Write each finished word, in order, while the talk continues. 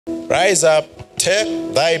Rise up,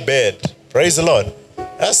 take thy bed. Praise the Lord.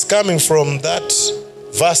 That's coming from that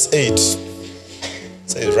verse 8. It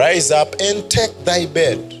says, rise up and take thy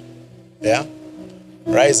bed. Yeah?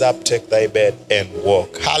 Rise up, take thy bed and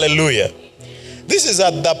walk. Hallelujah. This is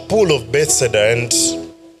at the pool of Bethesda, and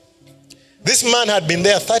this man had been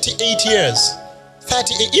there 38 years.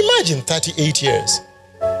 38, imagine 38 years.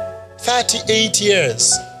 38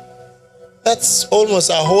 years. That's almost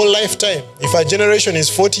a whole lifetime. If a generation is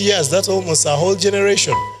 40 years, that's almost a whole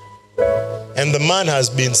generation. And the man has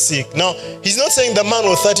been sick. Now, he's not saying the man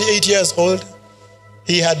was 38 years old.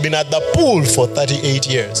 He had been at the pool for 38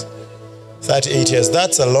 years. 38 years,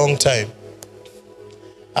 that's a long time.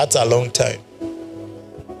 That's a long time.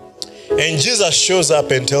 And Jesus shows up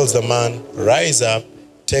and tells the man, rise up,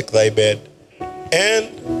 take thy bed,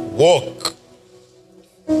 and walk.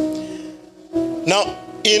 Now,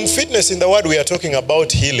 in fitness, in the word, we are talking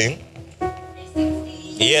about healing.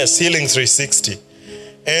 Yes, healing 360.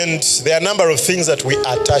 And there are a number of things that we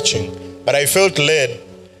are touching. But I felt led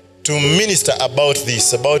to minister about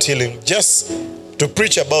this, about healing, just to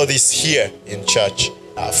preach about this here in church.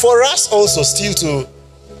 For us also still to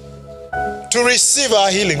receive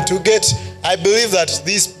our healing, to get, I believe that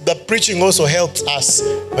the preaching also helps us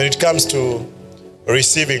when it comes to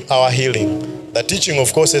receiving our healing. The teaching,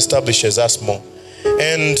 of course, establishes us more.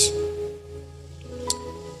 And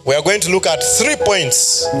we are going to look at 3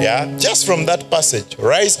 points, yeah, just from that passage.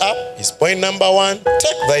 Rise up is point number 1.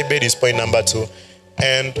 Take thy bed is point number 2.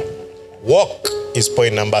 And walk is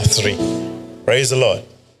point number 3. Praise the Lord.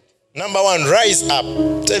 Number 1, rise up.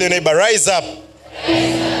 Tell your neighbor, rise up.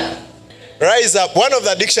 Rise up. Rise up. One of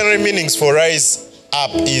the dictionary meanings for rise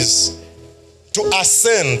up is to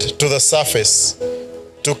ascend to the surface.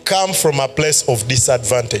 To come from a place of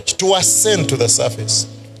disadvantage. To ascend to the surface.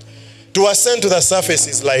 To ascend to the surface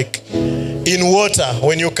is like in water.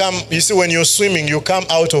 When you come, you see, when you're swimming, you come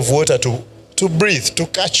out of water to breathe, to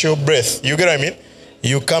catch your breath. You get what I mean?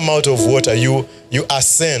 You come out of water. You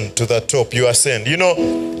ascend to the top. You ascend. You know,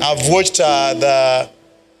 I've watched the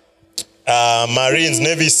Marines,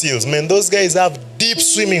 Navy SEALs. Man, those guys have deep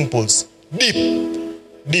swimming pools.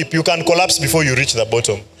 Deep. You can collapse before you reach the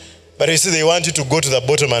bottom. But you see, they want you to go to the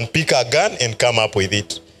bottom and pick a gun and come up with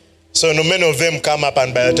it. So no, many of them come up,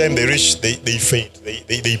 and by the time they reach, they faint.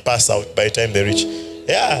 They pass out by the time they reach.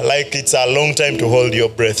 Yeah, like it's a long time to hold your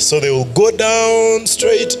breath. So they will go down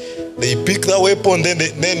straight. They pick the weapon.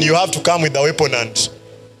 Then you have to come with the weapon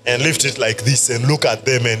and lift it like this and look at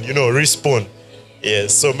them and, you know, respawn.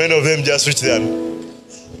 Yes, so many of them just reach there.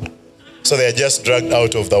 So they are just dragged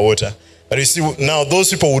out of the water. But you see, now those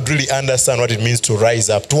people would really understand what it means to rise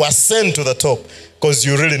up, to ascend to the top, because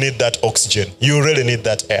you really need that oxygen. You really need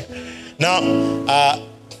that air. Now,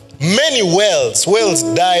 many whales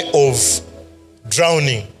die of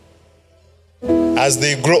drowning. As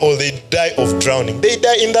they grow old, they die of drowning. They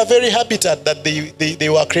die in the very habitat that they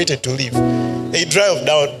were created to live. They die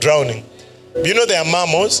of drowning. You know, they are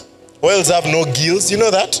mammals. Whales have no gills. You know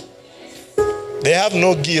that? They have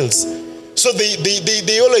no gills. So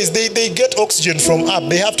they always get oxygen from up.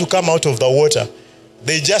 They have to come out of the water.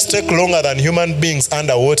 They just take longer than human beings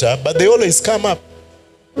underwater, but they always come up.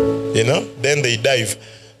 You know, then they dive.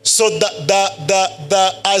 So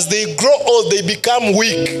as they grow old, they become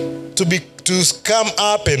weak to come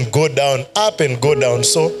up and go down.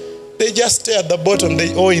 So they just stay at the bottom,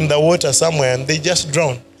 or in the water somewhere, and they just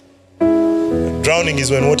drown. Drowning is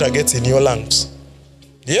when water gets in your lungs.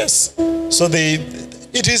 Yes. So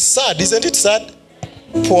it is sad, isn't it sad?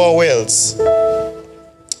 Poor whales.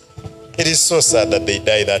 It is so sad that they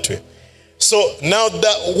die that way. So now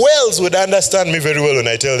the whales would understand me very well when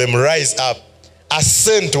I tell them, rise up,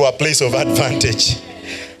 ascend to a place of advantage.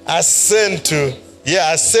 Ascend to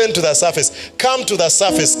the surface. Come to the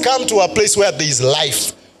surface. Come to a place where there is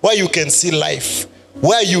life, where you can see life,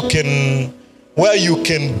 where you can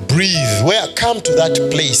breathe. Come to that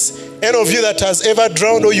place. Any of you that has ever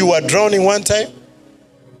drowned, or you were drowning one time?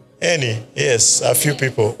 Any? Yes, a few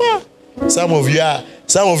people. Some of you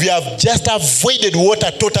have just avoided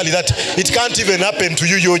water totally, that it can't even happen to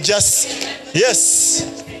you. You're just, yes.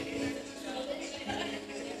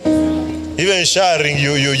 Even showering,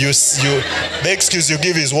 the excuse you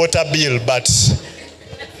give is water bill, but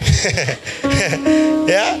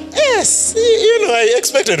yeah, yes. You know, I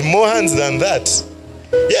expected more hands than that.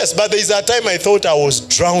 Yes, but there's a time I thought I was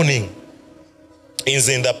drowning.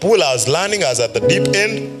 In the pool, I was learning, I was at the deep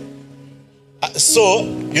end. So,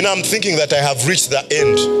 you know, I'm thinking that I have reached the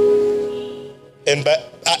end.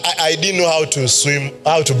 But I didn't know how to swim,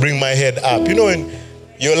 how to bring my head up. You know, when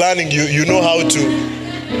you're learning, you know how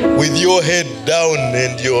to, with your head down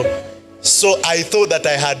and So I thought that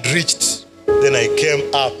I had reached. Then I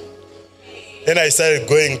came up. Then I started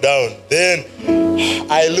going down. Then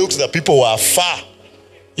I looked, the people were far.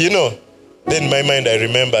 You know. Then in my mind I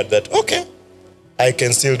remembered that, okay, I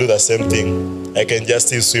can still do the same thing. I can just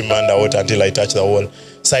still swim underwater until I touch the wall.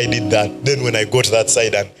 So I did that. Then when I got to that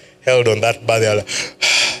side and held on that bar, I was like,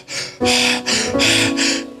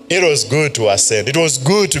 it was good to ascend. It was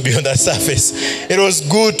good to be on the surface. It was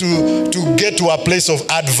good to get to a place of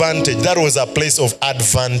advantage. That was a place of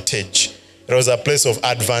advantage. It was a place of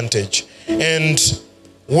advantage. And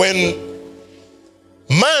when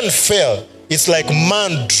man fell, it's like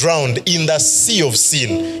man drowned in the sea of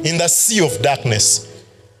sin, in the sea of darkness.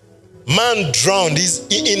 Man drowned is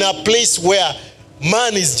in a place where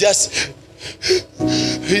man is just,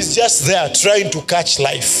 he's just there trying to catch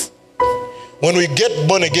life. When we get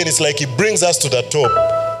born again, it's like he brings us to the top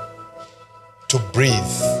to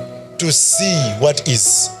breathe, to see what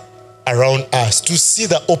is around us, to see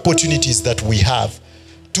the opportunities that we have,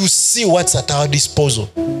 to see what's at our disposal.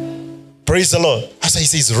 Praise the Lord. As he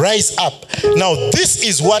says, rise up. Now, this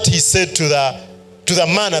is what he said to the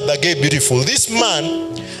man at the gate beautiful. This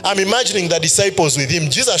man, I'm imagining the disciples with him.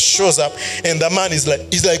 Jesus shows up and the man is like,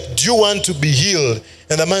 do you want to be healed?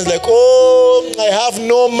 And the man is like, oh, I have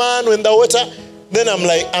no man when the water. Then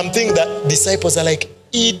I'm thinking that disciples are like,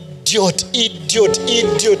 idiot, idiot,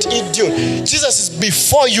 idiot, idiot. Jesus is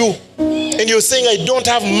before you and you're saying, I don't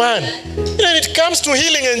have man. And when it comes to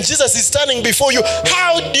healing and Jesus is standing before you,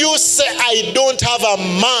 how do you say, I don't have a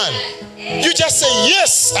man? You just say,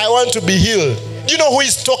 yes, I want to be healed. Do you know who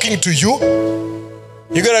is talking to you?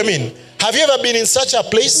 You get what I mean? Have you ever been in such a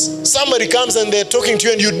place? Somebody comes and they're talking to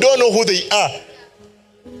you and you don't know who they are.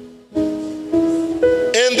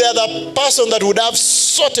 And they're the person that would have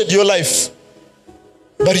sorted your life.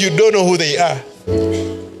 But you don't know who they are.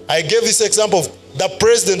 I gave this example of the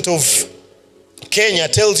president of Kenya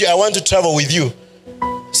tells you, I want to travel with you.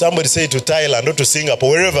 Somebody say to Thailand or to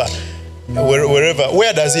Singapore, wherever.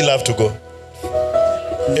 Where does he love to go?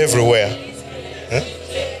 Everywhere. Huh?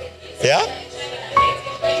 Yeah?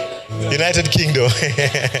 United Kingdom.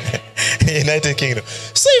 United Kingdom.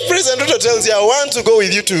 So if President Ruto tells you, I want to go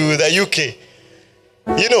with you to the UK,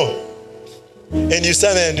 you know, and you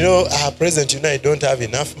stand there and, you know, President, I don't have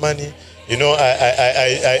enough money. You know,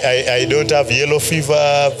 I don't have yellow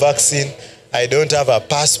fever vaccine. I don't have a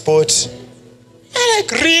passport. I'm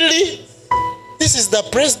like, really? This is the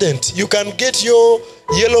president. You can get your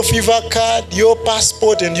yellow fever card, your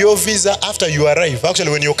passport, and your visa after you arrive.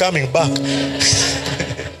 Actually, when you're coming back.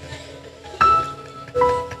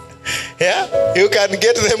 Yeah? You can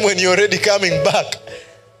get them when you're already coming back.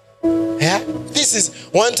 Yeah? This is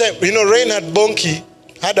one time, you know, Reinhard Bonnke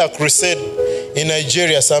had a crusade in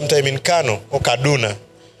Nigeria sometime in Kano or Kaduna.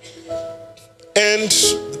 And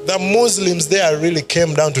the Muslims there really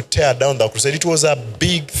came down to tear down the crusade. It was a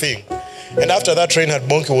big thing. And after that, Reinhard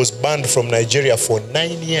Bonnke was banned from Nigeria for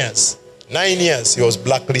 9 years. 9 years he was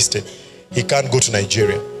blacklisted. He can't go to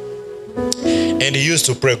Nigeria. And he used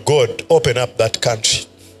to pray, God, open up that country.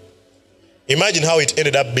 Imagine how it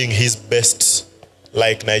ended up being his best.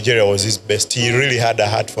 Like Nigeria was his best. He really had a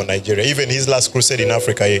heart for Nigeria. Even his last crusade in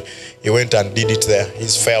Africa, he went and did it there.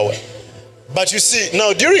 His farewell. But you see,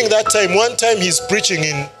 now during that time, one time he's preaching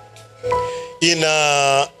in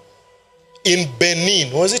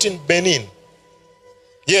Benin. Was it in Benin?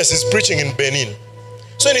 Yes, he's preaching in Benin.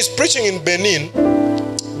 So when he's preaching in Benin,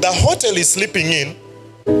 the hotel he's sleeping in,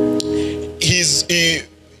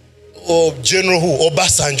 General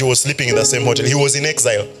Obasanjo was sleeping in the same hotel. He was in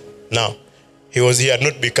exile now. He had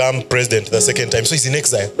not become president the second time, so he's in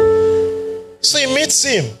exile. So he meets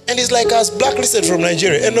him, and he's like, I was blacklisted from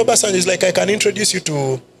Nigeria. And Obasanjo is like, I can introduce you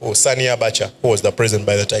to Sani Abacha, who was the president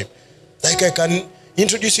by the time. Like, I can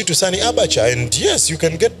introduce you to Sani Abacha, and yes, you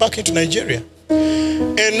can get back into Nigeria.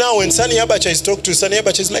 And now when Sani Abacha is talking to Sani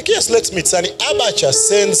Abacha, is like, yes, let's meet. Sani Abacha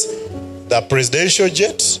sends the presidential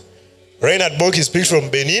jet. Reinhard Bonnke speaks from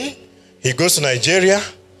Benin. He goes to Nigeria.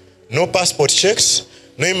 No passport checks.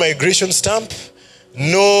 No immigration stamp,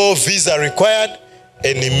 no visa required,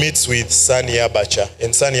 and he meets with Sani Abacha.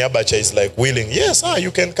 And Sani Abacha is like willing, yes,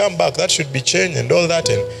 you can come back, that should be changed and all that.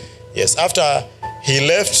 And yes, after he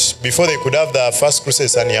left, before they could have the first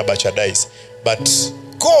crusade, Sani Abacha dies. But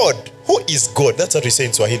God, who is God? That's what we say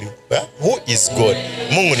in Swahili. Yeah? Who is God?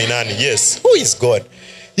 Mungu ni nani? Yes. Who is God?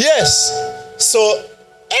 Yes. So,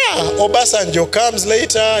 Obasanjo comes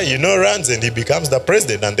later, runs, and he becomes the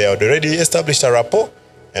president, and they had already established a rapport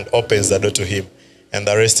and opens the door to him. And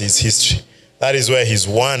the rest is history. That is where he's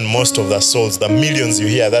won most of the souls, the millions you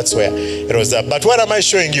hear, that's where it was that. But what am I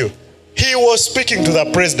showing you? He was speaking to the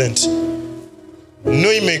president.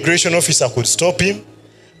 No immigration officer could stop him.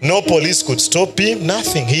 No police could stop him.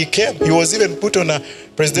 Nothing. He came. He was even put on a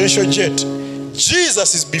presidential jet.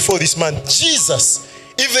 Jesus is before this man. Jesus.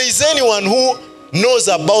 If there is anyone who knows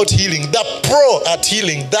about healing, the pro at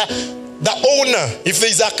healing, the owner, if there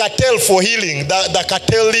is a cartel for healing, the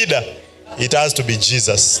cartel leader, it has to be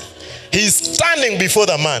Jesus. He's standing before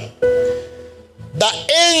the man. The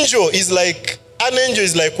angel is like, an angel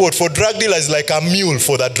is like what? For drug dealers, like a mule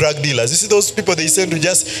for the drug dealers. You see those people they send to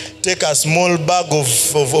just take a small bag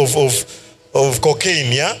of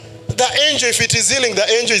cocaine, yeah? The angel, if it is healing, the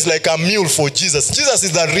angel is like a mule for Jesus. Jesus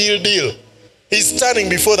is the real deal. He's standing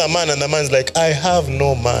before the man and the man's like, I have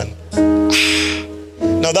no man.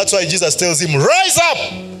 Now that's why Jesus tells him, rise up,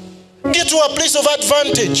 get to a place of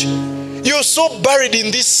advantage. You're so buried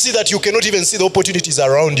in this sea that you cannot even see the opportunities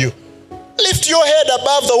around you. Lift your head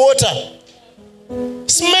above the water.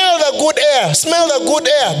 Smell the good air. Smell the good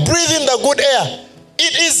air. Breathe in the good air.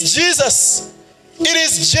 It is Jesus. It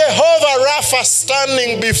is Jehovah Rapha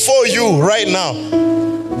standing before you right now.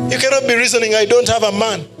 You cannot be reasoning, I don't have a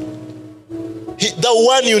man. The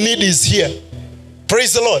one you need is here.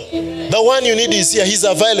 Praise the Lord. The one you need is here. He's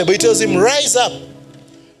available. He tells him, rise up.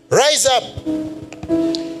 Rise up.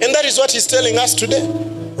 And that is what he's telling us today.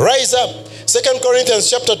 Rise up. 2 Corinthians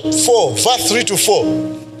chapter 4, verse 3 to 4.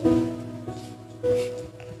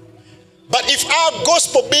 But if our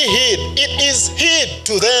gospel be hid, it is hid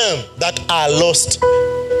to them that are lost,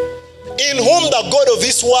 in whom the God of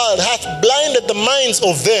this world hath blinded the minds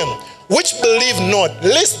of them which believe not,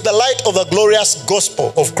 lest the light of the glorious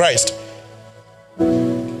gospel of Christ,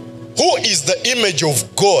 who is the image of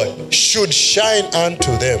God, should shine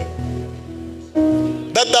unto them.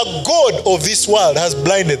 That the God of this world has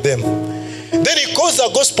blinded them. Then he calls the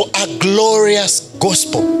gospel a glorious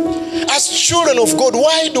gospel. As children of God,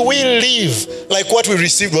 why do we live like what we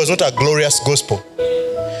received was not a glorious gospel?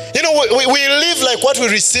 You know, we live like what we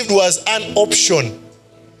received was an option.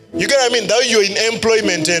 You get what I mean? That you're in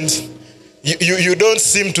employment and you don't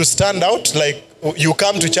seem to stand out. Like you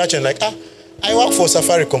come to church and like, I work for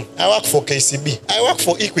Safaricom, I work for KCB, I work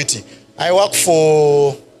for Equity, I work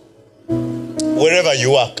for wherever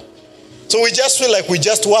you work. So we just feel like we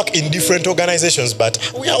just work in different organizations, but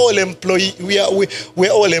we are all we're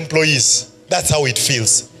all employees. That's how it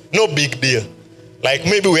feels. No big deal. Like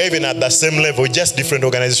maybe we're even at the same level, just different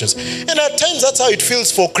organizations. And at times that's how it feels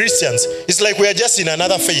for Christians. It's like we are just in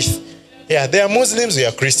another faith. Yeah, they are Muslims, we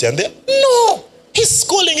are Christian. No, he's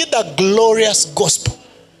calling it the glorious gospel.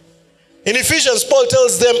 In Ephesians, Paul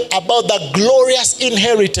tells them about the glorious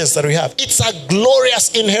inheritance that we have. It's a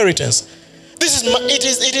glorious inheritance.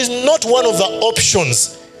 It is not one of the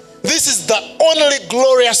options. This is the only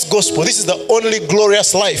glorious gospel. This is the only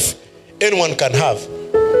glorious life anyone can have.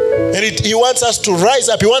 And he wants us to rise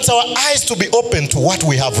up. He wants our eyes to be open to what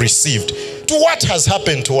we have received, to what has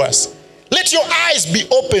happened to us. Let your eyes be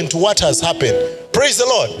open to what has happened. Praise the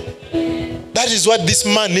Lord. That is what this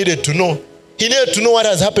man needed to know. He needed to know what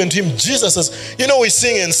has happened to him. Jesus says, you know, we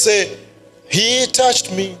sing and say, he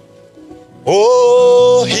touched me.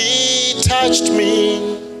 Oh, he touched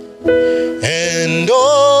me, and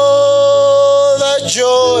all the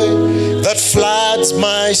joy that floods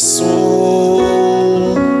my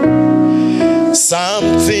soul.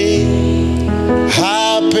 Something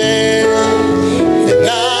happened, and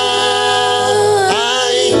now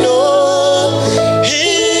I know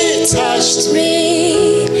he touched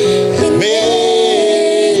me, he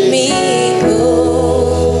made me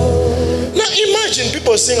whole. Now imagine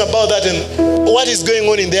people sing about that and what is going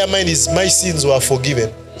on in their mind is my sins were forgiven.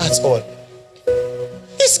 That's all.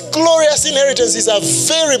 This glorious inheritance is a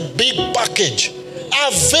very big package.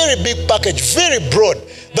 A very big package, very broad.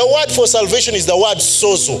 The word for salvation is the word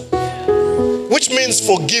sozo, which means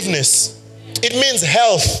forgiveness. It means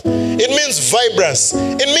health. It means vibrance.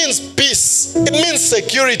 It means peace. It means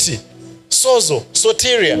security. Sozo,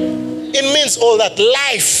 soteria. It means all that.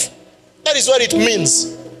 Life. That is what it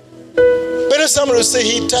means. But if someone will say,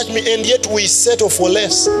 he touched me, and yet we settle for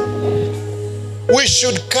less. We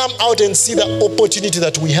should come out and see the opportunity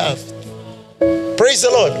that we have. Praise the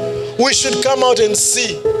Lord. We should come out and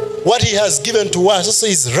see what he has given to us. It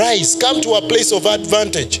says, rise, come to a place of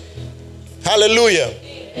advantage. Hallelujah.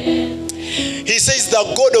 He says the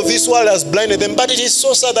God of this world has blinded them. But it is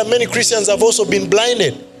so sad that many Christians have also been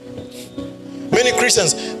blinded. Many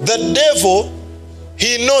Christians. The devil,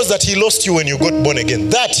 he knows that he lost you when you got born again.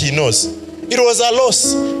 That he knows. It was a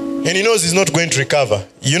loss. And he knows he's not going to recover.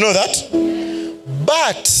 You know that?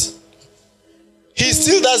 But he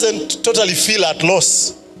still doesn't totally feel at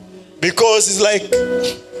loss. Because it's like,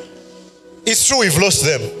 it's true we've lost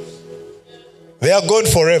them. They are gone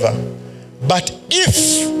forever. But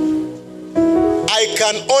if I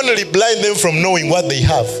can only blind them from knowing what they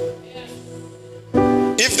have,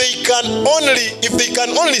 if they can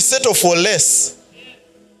only settle for less,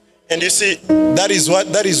 and you see, that is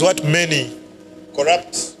what many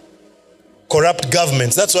corrupt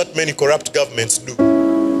governments, that's what many corrupt governments do.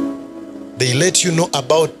 They let you know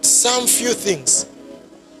about some few things.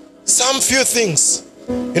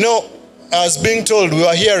 You know, I was being told, we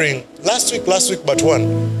were hearing last week but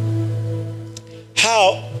one,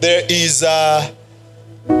 how there is I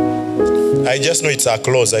just know it's a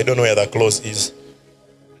clause. I don't know where the clause is.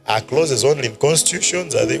 Are clauses only in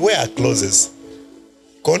constitutions? Where are clauses?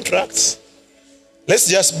 Contracts? Let's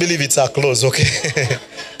just believe it's a clause, okay?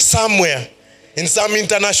 Somewhere in some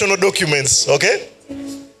international documents, okay?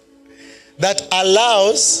 That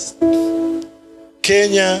allows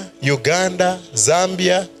Kenya, Uganda,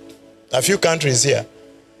 Zambia, a few countries here,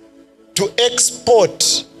 to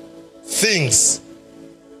export things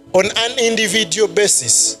on an individual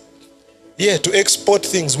basis. Yeah, to export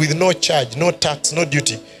things with no charge, no tax, no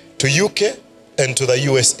duty to UK and to the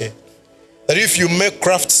USA. That if you make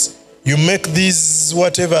crafts, you make these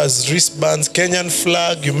whatever as wristbands, Kenyan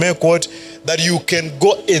flag, you make what, that you can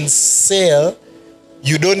go and sell.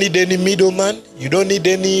 You don't need any middleman, you don't need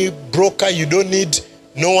any broker, you don't need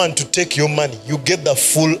no one to take your money. You get the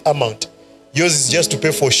full amount. Yours is just to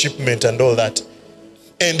pay for shipment and all that.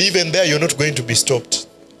 And even there, you're not going to be stopped.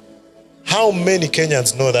 How many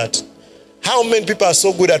Kenyans know that? How many people are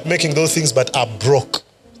so good at making those things but are broke?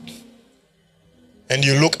 And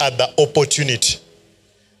you look at the opportunity.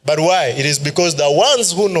 But why? It is because the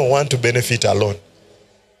ones who know want to benefit alone.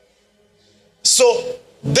 So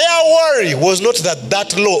their worry was not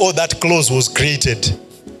that law or that clause was created.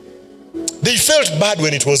 They felt bad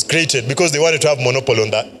when it was created because they wanted to have monopoly on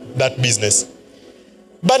that business.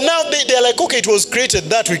 But now they're like, okay, it was created,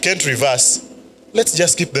 that we can't reverse. Let's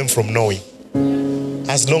just keep them from knowing.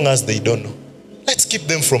 As long as they don't know. Let's keep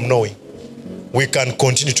them from knowing. We can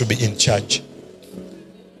continue to be in charge.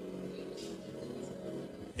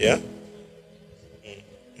 Yeah?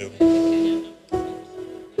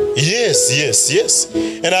 Yes.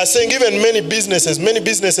 And I was saying even many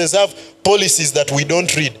businesses have policies that we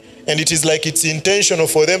don't read. And it is like it's intentional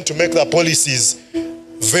for them to make the policies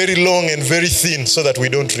very long and very thin so that we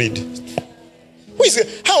don't read.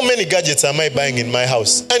 How many gadgets am I buying in my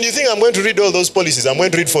house? And you think I'm going to read all those policies? I'm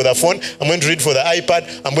going to read for the phone, I'm going to read for the iPad,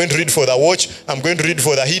 I'm going to read for the watch, I'm going to read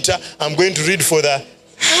for the heater, I'm going to read for the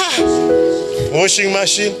washing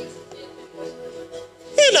machine.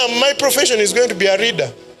 You know, my profession is going to be a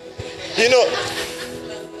reader. You know,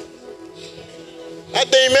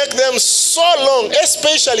 and they make them so long,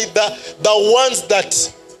 especially the ones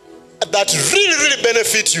that really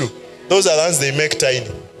benefit you. Those are the ones they make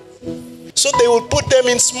tiny. So they will put them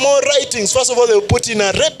in small writings. First of all, they will put in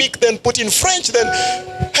Arabic, then put in French, then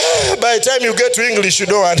by the time you get to English, you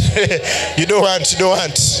don't want. You don't want.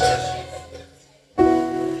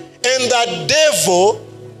 And the devil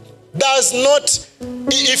does not,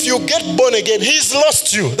 if you get born again, he's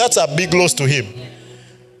lost you. That's a big loss to him.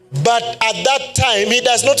 But at that time, he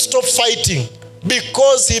does not stop fighting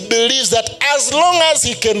because he believes that as long as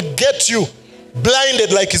he can get you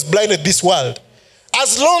blinded like he's blinded this world,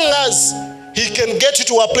 as long as he can get you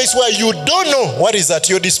to a place where you don't know what is at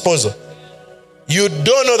your disposal, you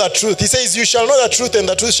don't know the truth. He says, you shall know the truth and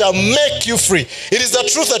the truth shall make you free. It is the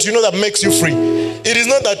truth that you know that makes you free. It is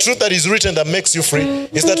not the truth that is written that makes you free.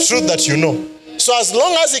 It's the truth that you know. So as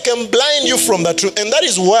long as he can blind you from the truth, and that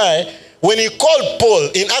is why when he called Paul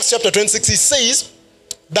in Acts chapter 26, he says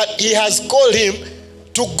that he has called him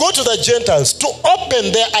to go to the Gentiles, to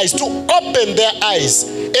open their eyes,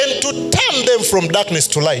 and to turn them from darkness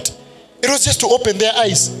to light. It was just to open their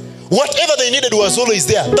eyes. Whatever they needed was always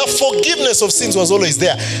there. The forgiveness of sins was always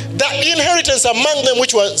there. The inheritance among them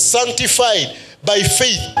which was sanctified by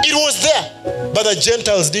faith, it was there. But the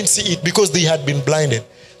Gentiles didn't see it because they had been blinded.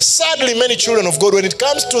 Sadly, many children of God, when it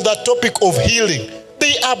comes to the topic of healing,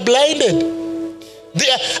 they are blinded.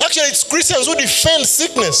 Actually, it's Christians who defend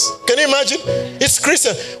sickness. Can you imagine? It's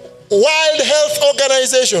Christians. World Health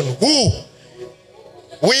Organization, who,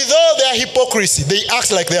 with all their hypocrisy, they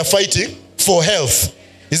act like they are fighting for health.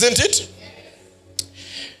 Isn't it?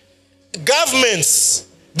 Governments,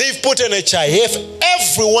 they've put NHIF.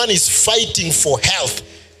 Everyone is fighting for health.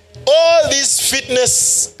 All these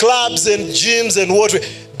fitness clubs and gyms and what,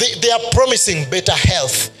 they are promising better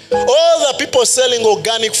health. All the people selling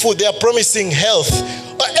organic food, they are promising health.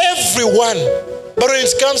 Everyone. But when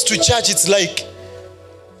it comes to church, it's like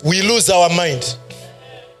we lose our mind.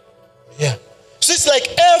 Yeah. So So it's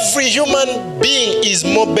like every human being is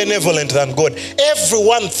more benevolent than God.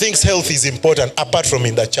 Everyone thinks health is important apart from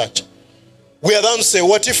in the church. We are down to say,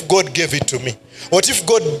 what if God gave it to me? What if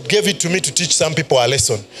God gave it to me to teach some people a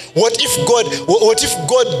lesson? What if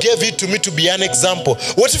God gave it to me to be an example?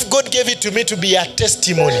 What if God gave it to me to be a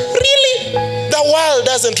testimony? Really? The world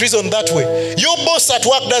doesn't reason that way. Your boss at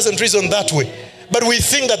work doesn't reason that way. But we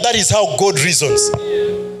think that that is how God reasons.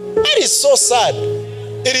 That is so sad.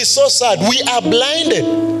 It is so sad. We are blinded.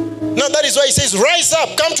 Now that is why he says, rise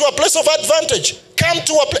up, come to a place of advantage. Come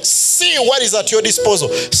to a place, see what is at your disposal.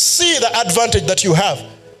 See the advantage that you have.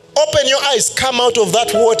 Open your eyes, come out of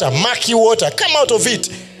that water, murky water, come out of it.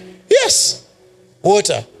 Yes,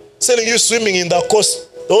 water. Telling you swimming in the coast.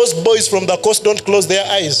 Those boys from the coast don't close their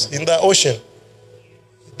eyes in the ocean.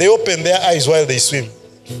 They open their eyes while they swim.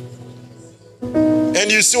 And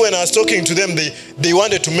you see, when I was talking to them, they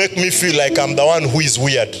wanted to make me feel like I'm the one who is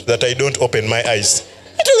weird, that I don't open my eyes.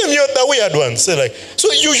 I told them, you're the weird one. So like,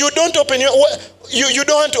 so you don't open your, you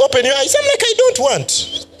don't want to open your eyes? I'm like, I don't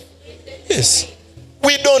want. Yes.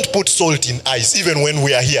 We don't put salt in eyes, even when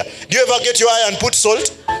we are here. Do you ever get your eye and put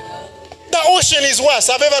salt? The ocean is worse.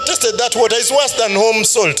 I've ever tasted that water. It's worse than home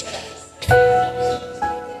salt.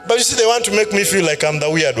 But you see, they want to make me feel like I'm the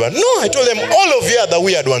weird one. No, I told them, all of you are the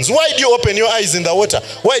weird ones. Why do you open your eyes in the water?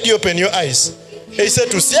 Why do you open your eyes? He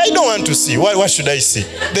said to see. I don't want to see. What should I see?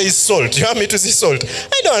 There is salt. You want me to see salt?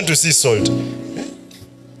 I don't want to see salt.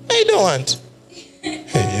 I don't want.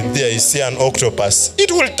 There you see an octopus.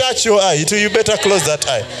 It will touch your eye. You better close that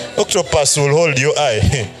eye. Octopus will hold your eye.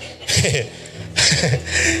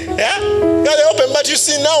 Yeah? They open, but you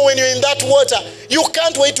see now when you're in that water, you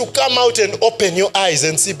can't wait to come out and open your eyes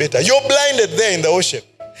and see better. You're blinded there in the ocean.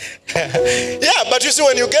 Yeah, but you see,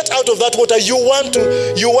 when you get out of that water, you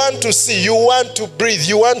want to see, you want to breathe,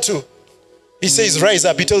 you want to. He says, rise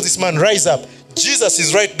up. He tells this man, rise up. Jesus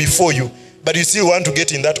is right before you, but you still want to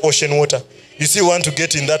get in that ocean water. You still want to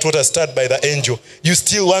get in that water stirred by the angel. You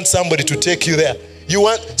still want somebody to take you there. You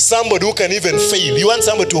want somebody who can even fail. You want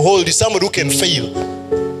somebody to hold you, somebody who can fail.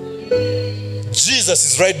 Jesus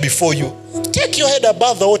is right before you. Take your head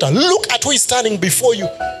above the water. Look at who is standing before you.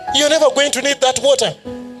 You're never going to need that water.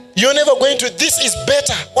 You're never going to, this is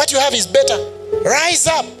better. What you have is better. Rise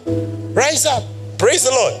up. Rise up. Praise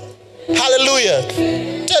the Lord. Hallelujah.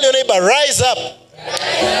 Tell your neighbor, rise up.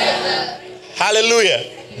 Hallelujah.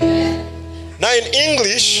 Now in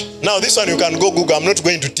English, now this one you can go Google. I'm not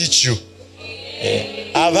going to teach you.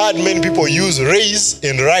 I've heard many people use raise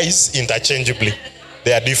and rise interchangeably.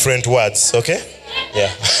 They are different words, okay?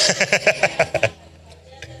 Yeah.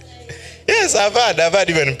 Yes, I've heard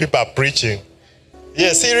even people preaching.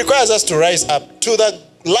 Yes, he requires us to rise up to the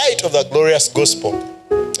light of the glorious gospel.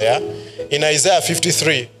 Yeah? In Isaiah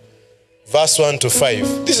 53, verse 1 to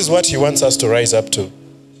 5. This is what he wants us to rise up to.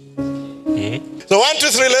 So 1, 2,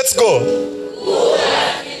 3, let's go. Who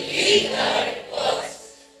has believed our report?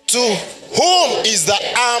 To whom is the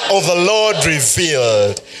arm of the Lord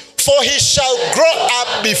revealed? For he shall grow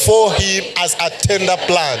up before him as a tender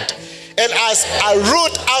plant, and as a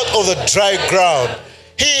root out of the dry ground.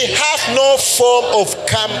 He hath no form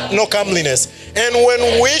of no comeliness, and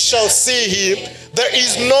when we shall see him, there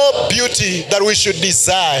is no beauty that we should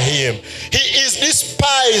desire him. He is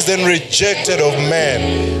despised and rejected of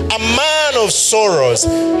men, a man of sorrows,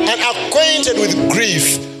 and acquainted with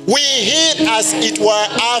grief. We hid as it were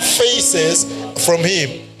our faces from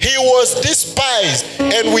him. He was despised,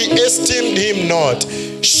 and we esteemed him not.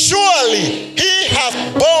 Surely he hath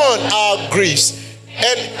borne our griefs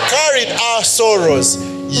and carried our sorrows.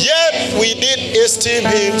 Yet we did esteem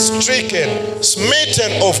him stricken,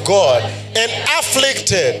 smitten of God, and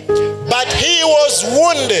afflicted. But he was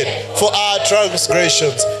wounded for our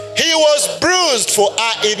transgressions. He was bruised for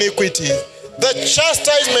our iniquities. The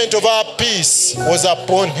chastisement of our peace was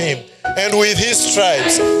upon him, and with his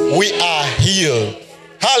stripes we are healed.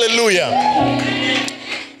 Hallelujah.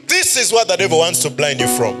 This is what the devil wants to blind you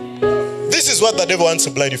from. This is what the devil wants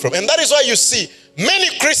to blind you from. And that is why you see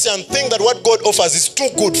many Christians think that what God offers is too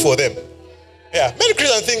good for them. Yeah, many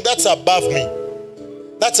Christians think that's above me.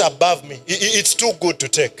 That's above me. It's too good to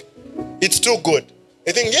take. It's too good.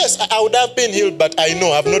 They think, yes, I would have been healed, but I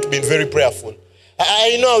know I've not been very prayerful.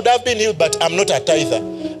 I know I would have been healed, but I'm not a tither.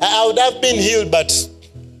 I would have been healed, but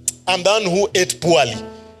I'm the one who ate poorly.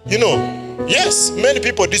 You know, yes, many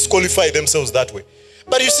people disqualify themselves that way.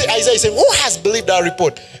 But you see, Isaiah said, who has believed our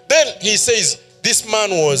report? Then he says, this man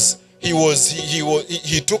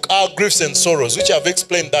he took our griefs and sorrows, which I've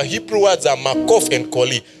explained. The Hebrew words are makof and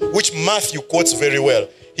koli, which Matthew quotes very well.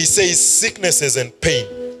 He says sicknesses and pain.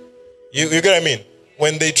 You get what I mean?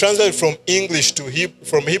 When they translate from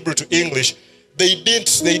Hebrew to English, they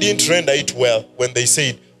didn't render it well when they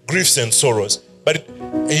said griefs and sorrows. But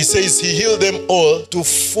he says he healed them all to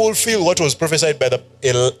fulfill what was prophesied by the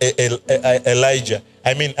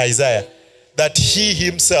Isaiah, that he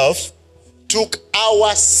himself took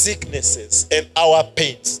our sicknesses and our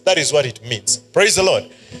pains. That is what it means. Praise the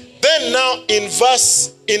Lord. Then now in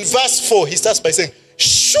verse 4, he starts by saying,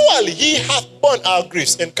 surely he hath borne our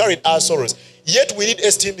griefs and carried our sorrows. Yet we did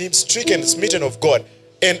esteem him stricken, smitten of God,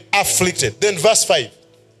 and afflicted. Then verse 5.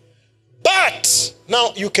 But,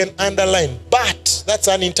 now you can underline, but, that's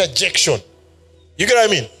an interjection. You get what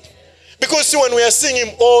I mean? Because see, when we are seeing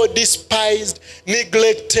him, oh, despised,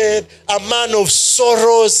 neglected, a man of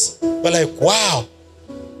sorrows, we're like, wow,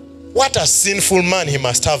 what a sinful man he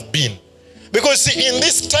must have been. Because see, in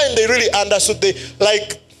this time they really understood, they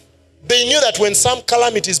knew that when some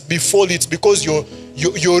calamities befall, it's because you're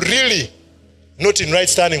really not in right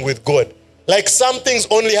standing with God. Like some things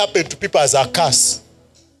only happen to people as a curse.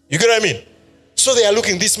 You get what I mean? So they are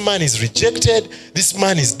looking, this man is rejected, this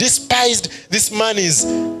man is despised, this man is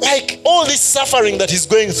like all this suffering that he's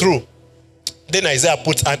going through. Then Isaiah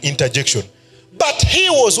puts an interjection. But he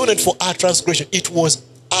was wounded for our transgression. It was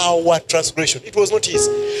our transgression. It was not his.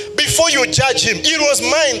 Before you judge him, it was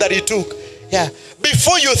mine that he took. Yeah.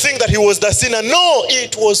 Before you think that he was the sinner, no,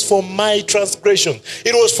 it was for my transgression.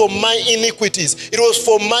 It was for my iniquities. It was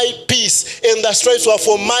for my peace. And the stripes were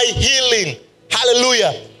for my healing.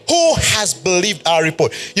 Hallelujah. Who has believed our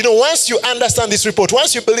report? You know, once you understand this report,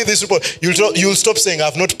 once you believe this report, you'll stop saying,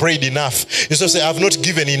 I've not prayed enough. You stop saying, I've not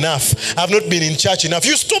given enough. I've not been in church enough.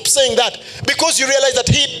 You stop saying that because you realize that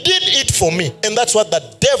he did it for me. And that's what the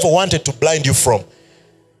devil wanted to blind you from.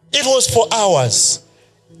 It was for ours.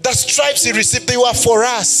 The stripes he received, they were for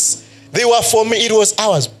us. They were for me. It was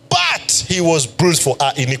ours. But he was bruised for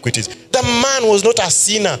our iniquities. The man was not a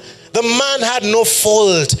sinner. The man had no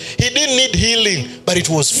fault. He didn't need healing, but it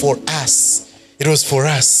was for us. It was for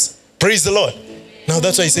us. Praise the Lord. Now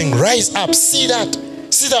that's why he's saying, rise up. See that.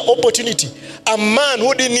 See that opportunity. A man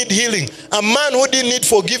who didn't need healing, a man who didn't need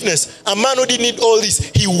forgiveness, a man who didn't need all this,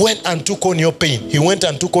 he went and took on your pain. He went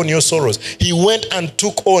and took on your sorrows. He went and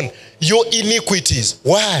took on your iniquities.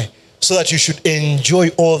 Why? So that you should enjoy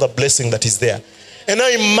all the blessing that is there. And now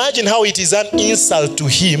imagine how it is an insult to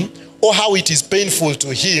him, or how it is painful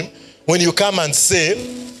to him when you come and say,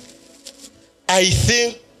 I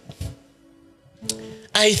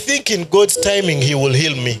think in God's timing he will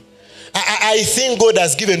heal me. I think God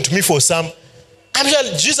has given to me for some. I'm sure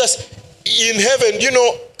Jesus in heaven, you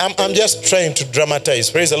know, I'm just trying to dramatize.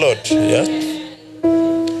 Praise the Lord. Yeah.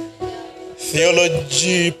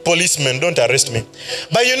 Theology policemen, don't arrest me.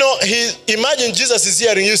 But you know, imagine Jesus is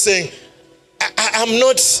hearing you saying, I'm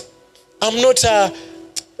not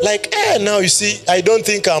now you see, I don't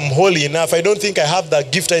think I'm holy enough. I don't think I have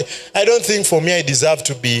that gift. I don't think for me I deserve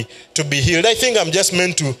to be healed. I think I'm just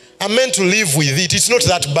meant to live with it. It's not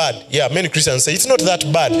that bad. Yeah, many Christians say it's not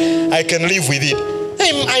that bad. I can live with it.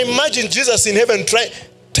 I imagine Jesus in heaven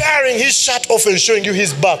tearing his shirt off and showing you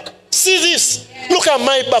his back. See this? Look at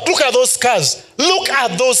my back. Look at those scars. Look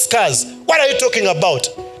at those scars. What are you talking about?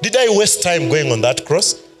 Did I waste time going on that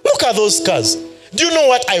cross? Look at those scars. Do you know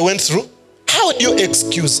what I went through? How do you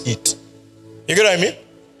excuse it? You get what I mean?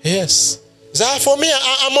 Yes. So for me,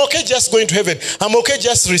 I'm okay just going to heaven. I'm okay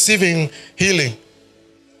just receiving healing.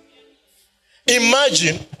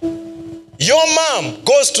 Imagine your mom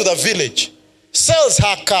goes to the village, sells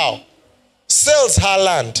her cow, sells her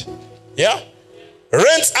land, yeah?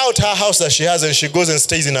 Rents out her house that she has, and she goes and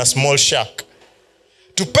stays in a small shack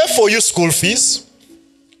to pay for you school fees,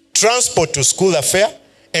 transport to school, the fare,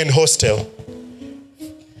 and hostel.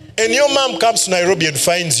 And your mom comes to Nairobi and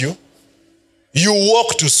finds you. You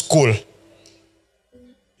walk to school.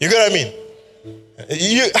 You get what I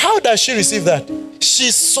mean? How does she receive that?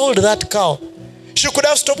 She sold that cow. She could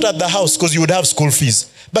have stopped at the house because you would have school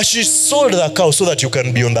fees. But she sold the cow so that you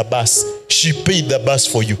can be on the bus. She paid the bus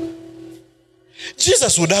for you.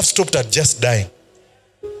 Jesus would have stopped at just dying.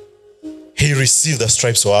 He received the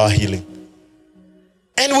stripes for our healing.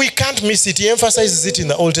 And we can't miss it. He emphasizes it in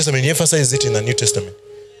the Old Testament. He emphasizes it in the New Testament.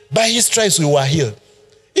 By his stripes we were healed.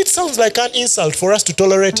 It sounds like an insult for us to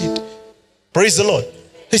tolerate it. Praise the Lord.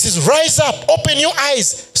 He says, rise up, open your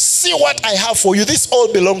eyes, see what I have for you. This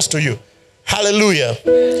all belongs to you. Hallelujah.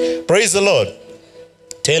 Praise the Lord.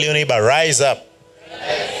 Tell your neighbor, rise up.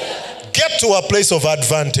 Get to a place of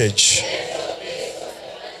advantage.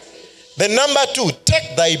 Then number 2,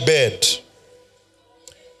 take thy bed.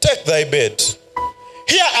 Take thy bed.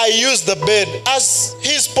 Here I use the bed as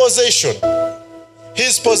his possession.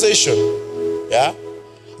 His possession. Yeah.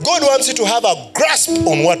 God wants you to have a grasp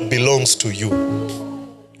on what belongs to you.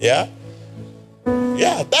 Yeah.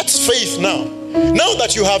 Yeah, that's faith now. Now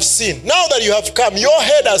that you have seen, now that you have come, your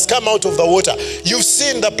head has come out of the water. You've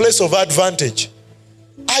seen the place of advantage.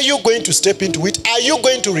 Are you going to step into it? Are you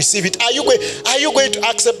going to receive it? Are you going to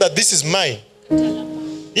accept that this is mine?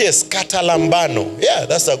 Yes, katalambano. Yeah,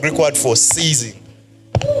 that's the Greek word for seizing.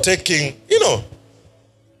 Taking,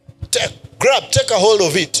 take a hold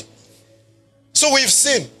of it. So we've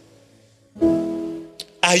seen.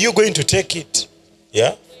 Are you going to take it?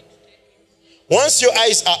 Yeah? Once your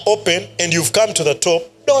eyes are open and you've come to the top,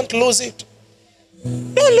 don't lose it.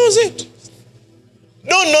 Don't lose it.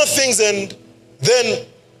 Don't know things and then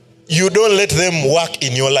you don't let them work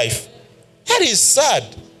in your life. That is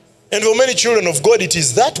sad. And for many children of God, it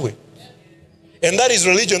is that way. And that is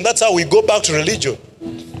religion. That's how we go back to religion.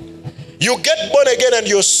 You get born again and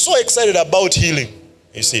you're so excited about healing.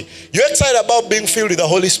 You see, you're excited about being filled with the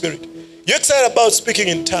Holy Spirit. You're excited about speaking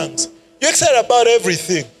in tongues. You're excited about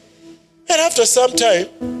everything. And after some time,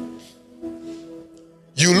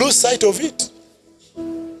 you lose sight of it.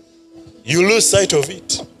 You lose sight of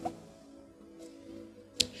it.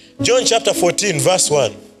 John chapter 14, verse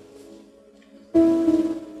 1.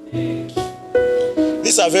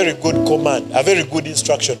 This is a very good command, a very good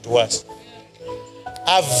instruction to us.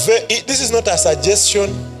 This is not a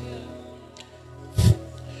suggestion.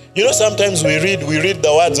 Sometimes we read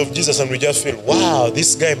the words of Jesus and we just feel, wow,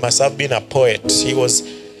 this guy must have been a poet. He was,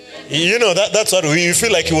 that's what we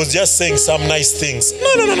feel like he was just saying some nice things.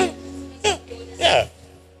 No. Yeah.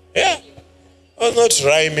 I was not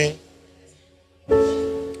rhyming.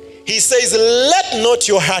 He says, let not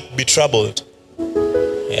your heart be troubled.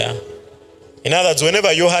 Yeah. In other words,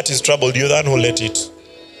 whenever your heart is troubled, you're the one who let it.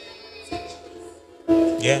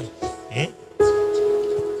 Yeah.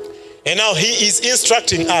 And now he is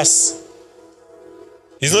instructing us.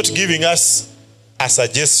 He's not giving us a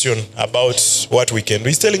suggestion about what we can do.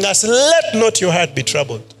 He's telling us, let not your heart be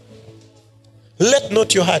troubled. Let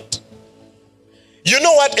not your heart. You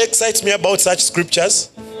know what excites me about such scriptures?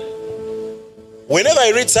 Whenever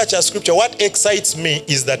I read such a scripture, what excites me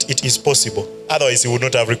is that it is possible. Otherwise, he would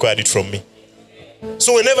not have required it from me.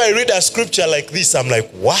 So whenever I read a scripture like this, I'm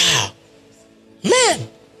like, wow, man,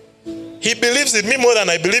 he believes in me more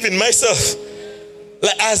than I believe in myself.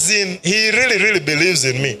 Like, as in, he really, really believes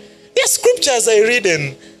in me. There are scriptures I read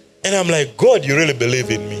and I'm like, God, you really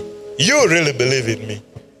believe in me. You really believe in me.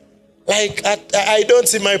 Like, I don't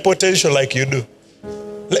see my potential like you do.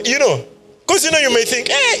 Because you may think,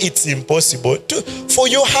 it's impossible for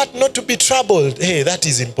your heart not to be troubled. Hey, that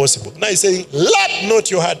is impossible. Now he's saying, let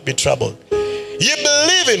not your heart be troubled. You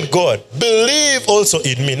believe in God. Believe also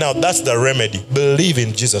in me. Now that's the remedy. Believe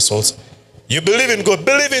in Jesus also. You believe in God.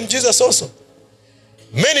 Believe in Jesus also.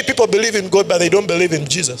 Many people believe in God, but they don't believe in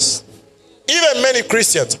Jesus. Even many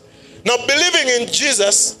Christians. Now believing in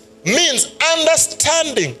Jesus means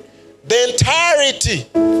understanding the entirety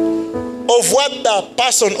of what the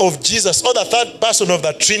person of Jesus or the third person of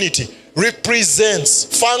the Trinity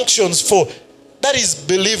represents, functions for. That is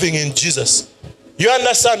believing in Jesus. You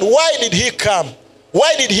understand, why did he come?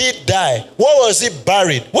 Why did he die? Why was he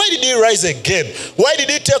buried? Why did he rise again? Why did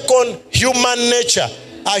he take on human nature,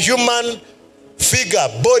 a human figure,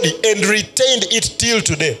 body, and retained it till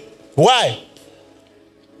today? Why?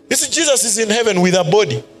 You see, Jesus is in heaven with a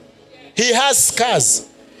body. He has scars.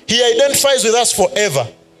 He identifies with us forever.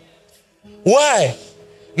 Why?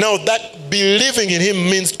 Now that believing in him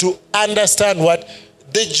means to understand what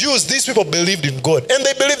the Jews, these people believed in God. And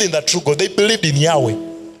they believed in the true God. They believed in Yahweh.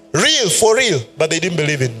 Real, for real. But they didn't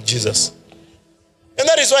believe in Jesus. And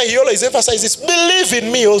that is why he always emphasizes, believe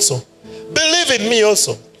in me also. Believe in me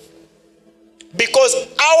also. Because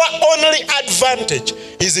our only advantage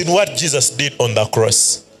is in what Jesus did on the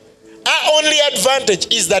cross. Our only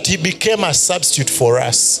advantage is that he became a substitute for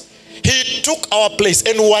us. He took our place.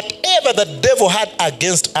 And whatever the devil had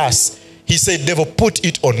against us, he said, devil, put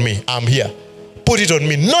it on me. I'm here. Put it on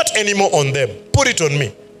me. Not anymore on them. Put it on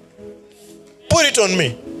me. Put it on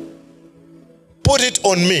me. Put it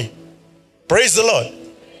on me. Praise the Lord.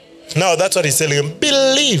 Now that's what he's telling him.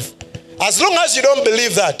 Believe. As long as you don't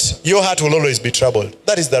believe that, your heart will always be troubled.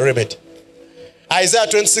 That is the remedy. Isaiah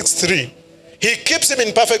 26:3. He keeps him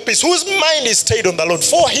in perfect peace, whose mind is stayed on the Lord,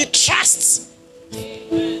 for he trusts.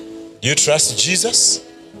 You trust Jesus?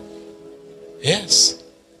 Yes.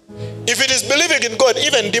 If it is believing in God,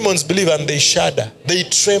 even demons believe and they shudder. They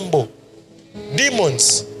tremble.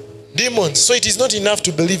 Demons. So it is not enough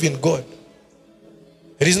to believe in God.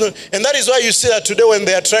 It is not. And that is why you see that today when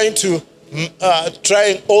they are trying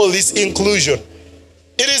all this inclusion,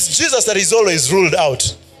 it is Jesus that is always ruled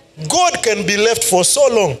out. God can be left for so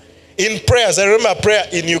long. In prayers, I remember prayer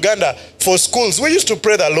in Uganda for schools. We used to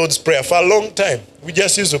pray the Lord's Prayer for a long time. We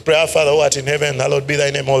just used to pray, Our Father who art in heaven, hallowed be thy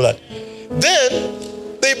name, all that.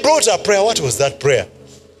 Then they brought a prayer. What was that prayer?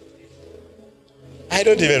 I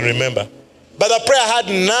don't even remember. But the prayer had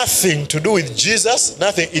nothing to do with Jesus,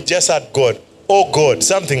 nothing. It just had God. Oh God,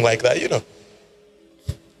 something like that, you know.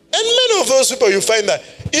 And many of those people, you find that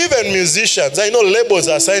even musicians, I know labels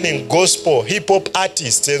are signing gospel, hip-hop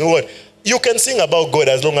artists and what. You can sing about God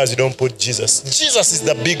as long as you don't put Jesus. Jesus is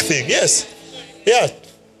the big thing, yes. Yeah.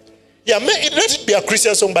 Yeah, let it be a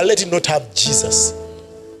Christian song, but let it not have Jesus.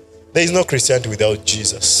 There is no Christianity without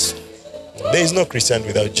Jesus. There is no Christianity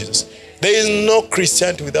without Jesus. There is no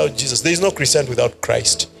Christianity without Jesus. There is no Christianity without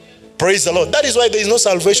Christ. Praise the Lord. That is why there is no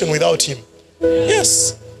salvation without him.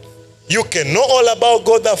 Yes. You can know all about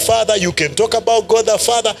God the Father. You can talk about God the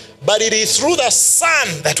Father. But it is through the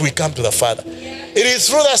Son that we come to the Father. It is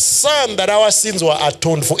through the Son that our sins were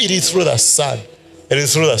atoned for. It is through the Son. It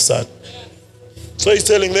is through the Son. So he's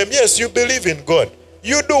telling them, yes, you believe in God.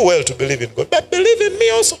 You do well to believe in God. But believe in me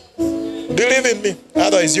also. Believe in me.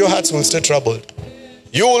 Otherwise your hearts will stay troubled.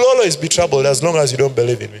 You will always be troubled as long as you don't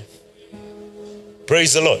believe in me.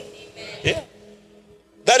 Praise the Lord. Yeah.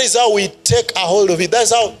 That is how we take a hold of it.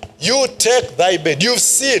 That's how you take thy bed. You've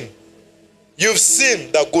seen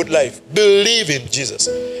the good life. Believe in Jesus.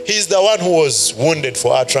 He's the one who was wounded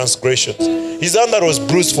for our transgressions. He's the one that was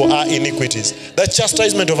bruised for our iniquities. The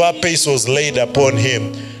chastisement of our peace was laid upon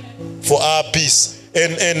him for our peace.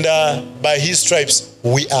 And by his stripes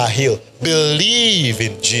we are healed. Believe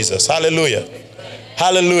in Jesus. Hallelujah.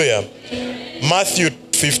 Hallelujah. Matthew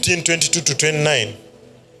 15:22-29.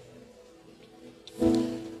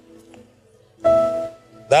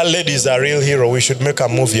 That lady is a real hero. We should make a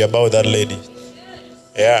movie about that lady.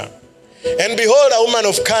 Yeah. And behold, a woman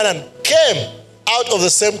of Canaan came out of the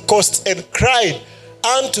same coast and cried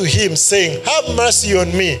unto him, saying, have mercy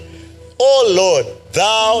on me, O Lord,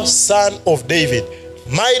 thou son of David.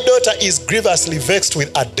 My daughter is grievously vexed with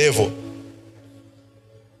a devil.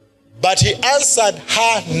 But he answered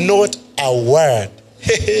her not a word.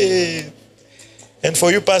 And for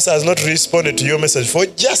you pastors not responded to your message for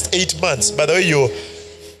just 8 months. By the way,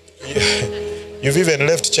 you've even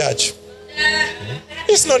left church.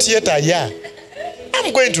 It's not yet a year.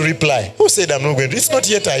 I'm going to reply. Who said I'm not going to? It's not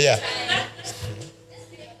yet a year.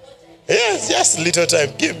 Yes, just a little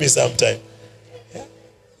time. Give me some time.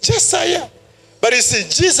 Just a year. But you see,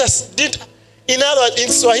 Jesus did, in other words, in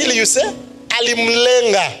Swahili you say,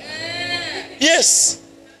 alimlenga. Yes.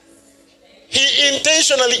 He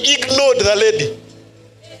intentionally ignored the lady.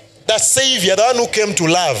 The Savior, the one who came to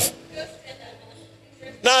love.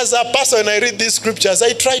 Now as a pastor, when I read these scriptures,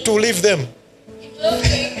 I try to live them.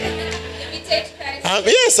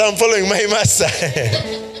 Yes, I'm following my master.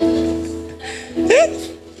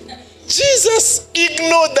 Jesus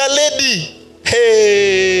ignored the lady.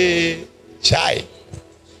 Hey, chai.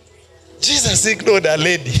 Jesus ignored a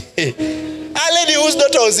lady. A lady whose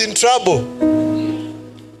daughter was in trouble.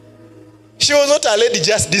 She was not a lady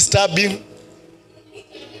just disturbing,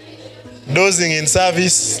 dozing in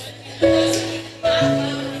service.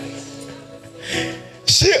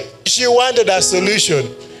 She wanted a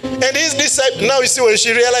solution. And his disciples, now you see, when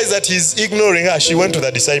she realized that he's ignoring her, she went to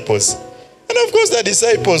the disciples. And of course the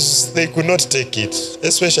disciples, they could not take it,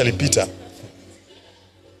 especially Peter.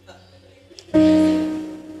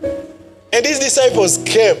 And his disciples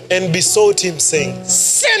came and besought him, saying,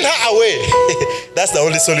 send her away. That's the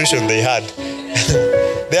only solution they had.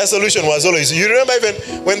 Their solution was always, you remember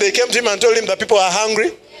even when they came to him and told him that people are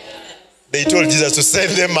hungry? They told Jesus to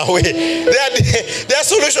send them away. Their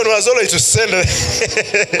solution was always to send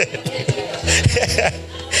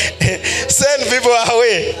send people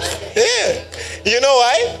away. Yeah. You know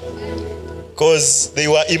why? Because they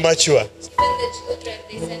were immature.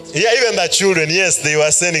 Yeah, even the children, yes, they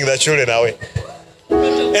were sending the children away.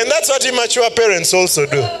 And that's what immature parents also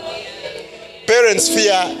do. Parents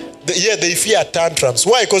fear, they fear tantrums.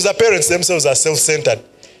 Why? Because the parents themselves are self-centered.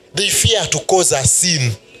 They fear to cause a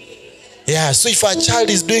sin. Yeah, so if a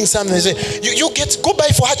child is doing something, they say, go buy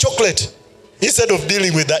for her chocolate. Instead of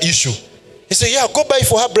dealing with the issue. He say, yeah, go buy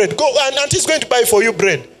for her bread. Go, and auntie's going to buy for you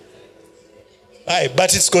bread. Aye,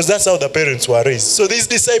 but it's because that's how the parents were raised. So these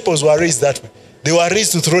disciples were raised that way. They were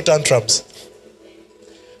raised to throw tantrums.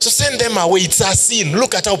 So send them away. It's a sin.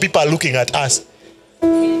 Look at how people are looking at us.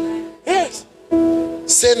 Yes.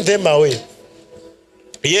 Send them away.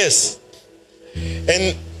 Yes.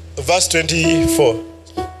 And verse 24.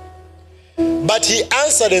 But he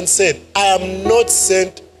answered and said, I am not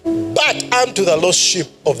sent but unto the lost sheep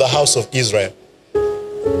of the house of Israel.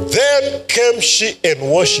 Then came she and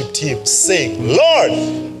worshipped him, saying, Lord,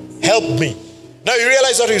 help me. Now you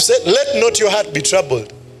realize what you said? Let not your heart be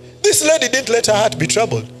troubled. This lady didn't let her heart be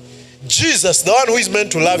troubled. Jesus, the one who is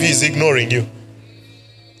meant to love you, is ignoring you.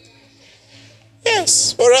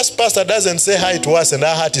 Yes, or us, pastor doesn't say hi to us and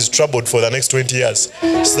our heart is troubled for the next 20 years.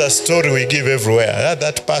 It's the story we give everywhere.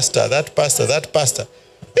 That pastor, that pastor, that pastor.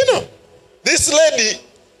 You know, this lady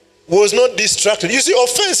was not distracted. You see,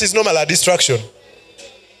 offense is normal a distraction.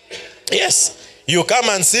 Yes, you come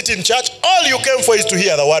and sit in church, all you came for is to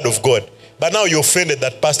hear the word of God. But now you're offended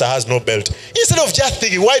that pastor has no belt. Instead of just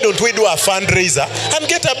thinking, why don't we do a fundraiser and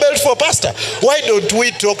get a belt for pastor? Why don't we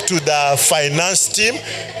talk to the finance team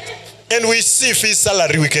and we see if his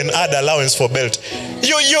salary we can add allowance for belt?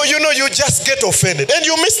 You know, you just get offended and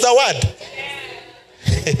you miss the word.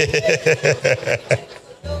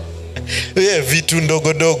 Yeah, vitu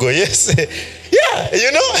ndogo dogo, yes. Yeah,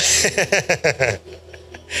 you know.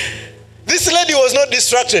 This lady was not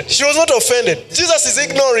distracted. She was not offended. Jesus is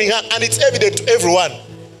ignoring her, and it's evident to everyone.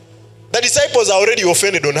 The disciples are already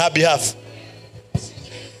offended on her behalf.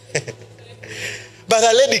 But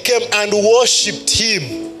the lady came and worshipped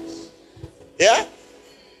him. Yeah?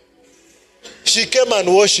 She came and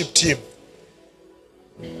worshipped him.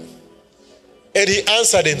 And he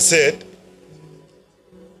answered and said,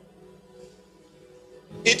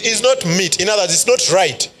 it is not meet. In other words, it's not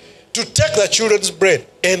right to take the children's bread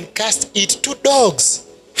and cast it to dogs.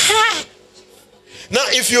 Ha! Now,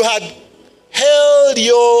 if you had held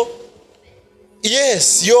your,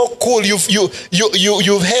 yes, you're cool,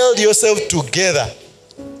 you've held yourself together,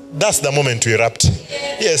 that's the moment to erupt.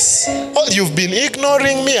 Yes. Oh, you've been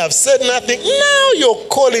ignoring me, I've said nothing. Now you're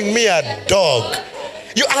calling me a dog.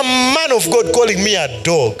 You are a man of God calling me a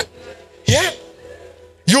dog. Yeah?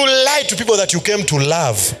 You lied to people that you came to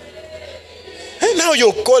love. And now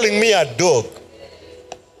you're calling me a dog.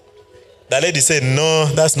 The lady said, no,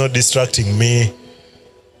 that's not distracting me.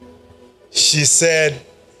 She said,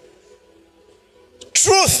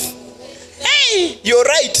 truth. Hey, you're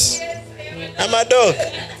right. I'm a dog.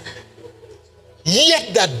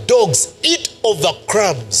 Yet the dogs eat of the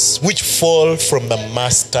crumbs which fall from the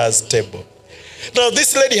master's table. Now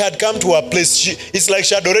this lady had come to a place, it's like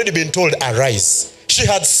she had already been told, arise. She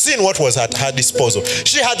had seen what was at her disposal.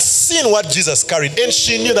 She had seen what Jesus carried. And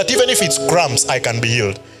she knew that even if it's crumbs, I can be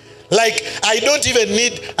healed. Like, I don't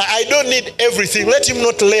need everything. Let him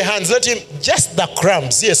not lay hands. Let him, just the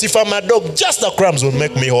crumbs. Yes, if I'm a dog, just the crumbs will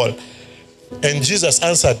make me whole. And Jesus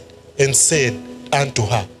answered and said unto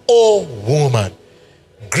her, O woman,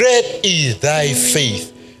 great is thy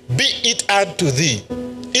faith. Be it unto thee,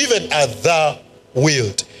 even as thou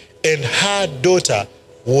wilt. And her daughter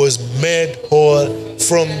was made whole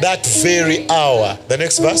from that very hour. The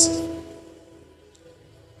next verse.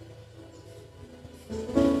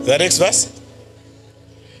 The next verse.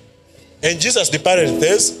 And Jesus departed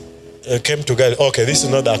thence, came to God. Okay, this is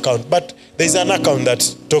not the account, but there's an account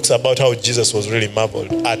that talks about how Jesus was really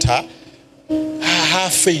marveled at her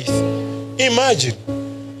faith. Imagine.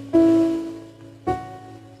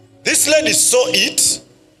 This lady saw it,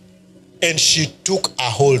 and she took a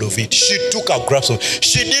hold of it. She took a grasp of it.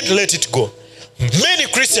 She didn't let it go. Many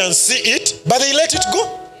Christians see it, but they let it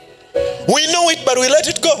go. We know it, but we let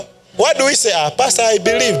it go. What do we say? Pastor, I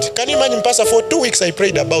believed. Can you imagine, Pastor, for 2 weeks I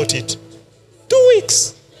prayed about it. 2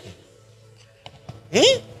 weeks.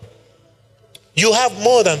 You have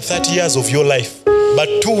more than 30 years of your life,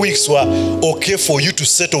 but 2 weeks were okay for you to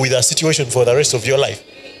settle with a situation for the rest of your life.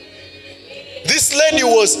 This lady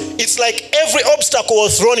it's like every obstacle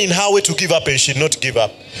was thrown in her way to give up, and she did not give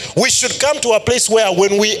up. We should come to a place where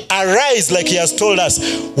when we arise, like he has told us,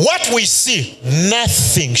 what we see,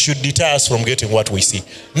 nothing should deter us from getting what we see.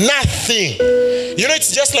 Nothing. You know,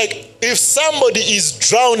 it's just like if somebody is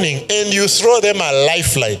drowning and you throw them a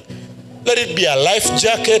lifeline, let it be a life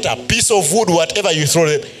jacket, a piece of wood, whatever you throw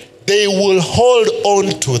them, they will hold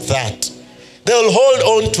on to that. They will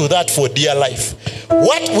hold on to that for dear life.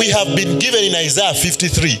 What we have been given in Isaiah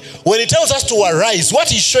 53, when he tells us to arise, what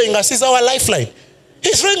he's showing us is our lifeline.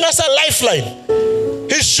 He's showing us a lifeline.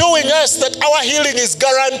 He's showing us that our healing is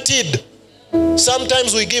guaranteed.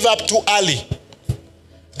 Sometimes we give up too early.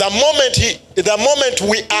 The moment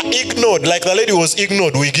we are ignored, like the lady was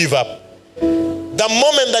ignored, we give up. The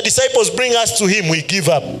moment the disciples bring us to him, we give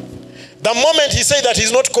up. The moment he said that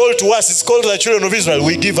he's not called to us, he's called to the children of Israel,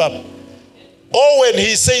 we give up. Or when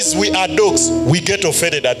he says we are dogs, we get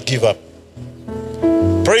offended and give up.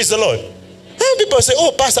 Praise the Lord. And people say,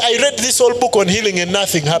 oh, Pastor, I read this whole book on healing and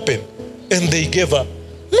nothing happened. And they gave up.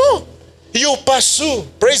 No. You pursue.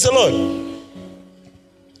 Praise the Lord.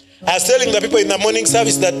 I was telling the people in the morning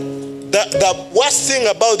service that the worst thing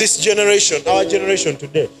about this generation, our generation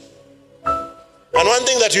today, I And one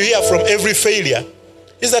thing that you hear from every failure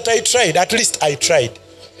is that I tried. At least I tried.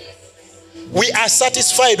 We are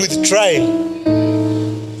satisfied with trying.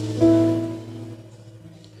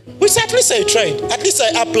 We say, at least I tried. At least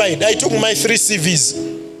I applied. I took my 3 CVs.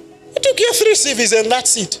 I took your 3 CVs and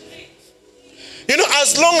that's it. You know,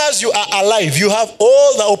 as long as you are alive, you have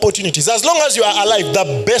all the opportunities. As long as you are alive,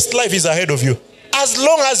 the best life is ahead of you. As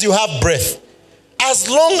long as you have breath. As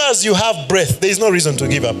long as you have breath, there is no reason to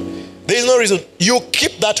give up. There is no reason. You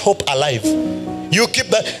keep that hope alive. You keep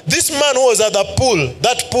that. This man who was at the pool,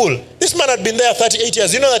 that pool, this man had been there 38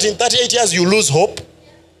 years. You know that in 38 years you lose hope?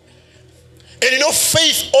 And you know,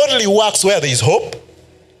 faith only works where there is hope.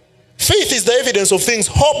 Faith is the evidence of things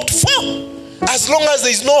hoped for. As long as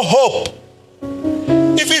there is no hope,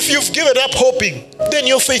 if you've given up hoping, then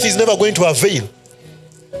your faith is never going to avail.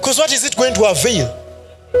 Because what is it going to avail?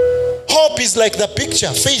 Hope is like the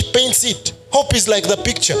picture. Faith paints it. Hope is like the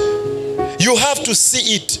picture. You have to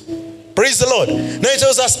see it. Praise the Lord. Now it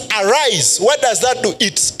tells us, arise. What does that do?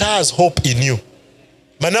 It stirs hope in you.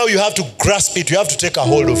 But now you have to grasp it. You have to take a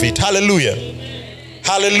hold of it. Hallelujah.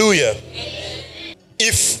 Hallelujah.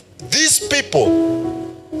 If these people,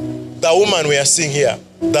 the woman we are seeing here,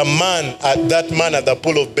 that man at the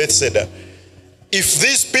pool of Bethesda, if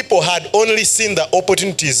these people had only seen the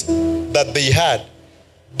opportunities that they had,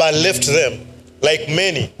 but left them, like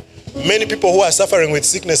many people who are suffering with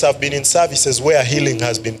sickness have been in services where healing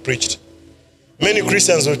has been preached. Many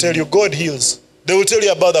Christians will tell you God heals. They will tell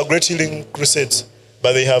you about the great healing crusades,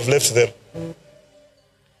 but they have left them.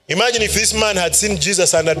 Imagine if this man had seen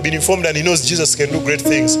Jesus and had been informed and he knows Jesus can do great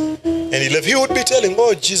things, and he left. He would be telling,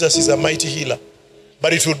 oh, Jesus is a mighty healer.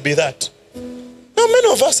 But it would be that. Now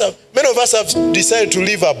many of us have decided to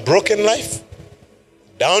live a broken life,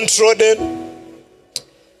 downtrodden,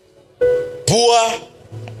 poor,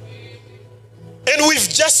 and we've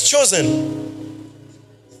just chosen.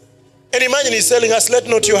 And imagine he's telling us, let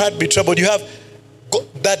not your heart be troubled.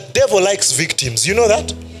 That devil likes victims. You know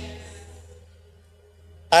that?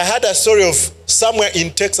 I had a story of somewhere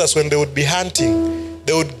in Texas when they would be hunting.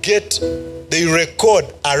 They record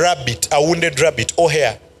a rabbit, a wounded rabbit or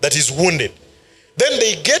hare that is wounded. Then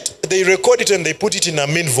they record it and they put it in a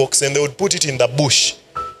main vox and they would put it in the bush.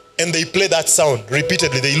 And they play that sound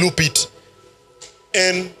repeatedly. They loop it.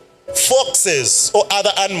 And foxes or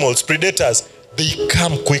other animals, predators, they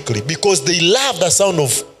come quickly because they love the sound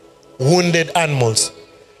of wounded animals.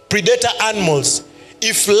 Predator animals.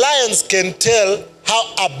 If lions can tell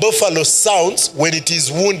how a buffalo sounds when it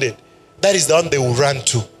is wounded, that is the one they will run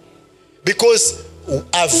to. Because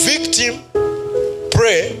a victim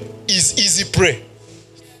prey is easy prey.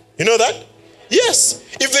 You know that? Yes.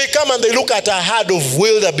 If they come and they look at a herd of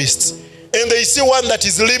wildebeests and they see one that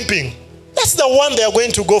is limping, that's the one they are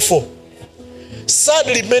going to go for.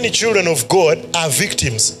 Sadly, many children of God are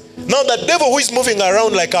victims. Now the devil who is moving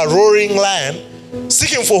around like a roaring lion,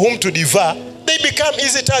 seeking for whom to devour, they become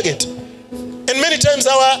easy target. And many times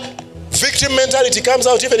our victim mentality comes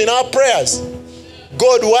out even in our prayers.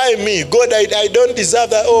 God, why me? God, I don't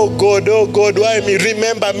deserve that. Oh God, why me?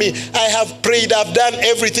 Remember me. I have prayed, I've done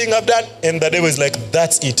everything I've done. And the devil is like,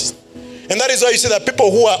 that's it. And that is why you see that people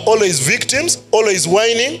who are always victims, always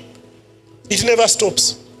whining, it never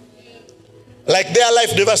stops. Like their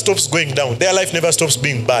life never stops going down. Their life never stops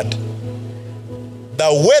being bad. The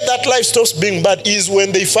way that life stops being bad is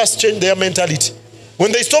when they first change their mentality.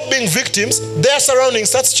 When they stop being victims, their surroundings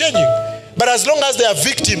starts changing. But as long as they are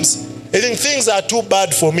victims, I think things are too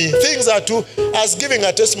bad for me. I was giving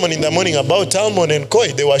a testimony in the morning about Talmon and Koi.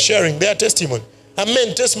 They were sharing their testimony. And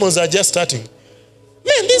men, testimonies are just starting.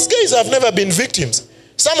 Man, these guys have never been victims.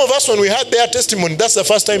 Some of us, when we had their testimony, that's the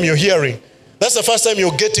first time you're hearing. That's the first time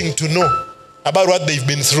you're getting to know about what they've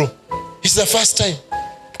been through. It's the first time.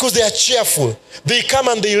 Because they are cheerful. They come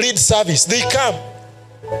and they lead service. They come.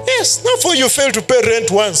 Yes, not for you fail to pay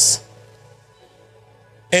rent once.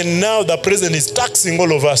 And now the president is taxing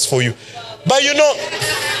all of us for you. But you know,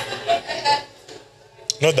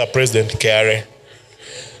 not the president, Kare.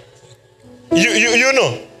 You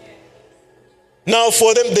know. Now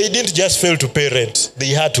for them, they didn't just fail to pay rent. They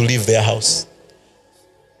had to leave their house.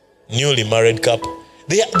 Newly married couple.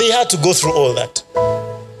 They had to go through all that.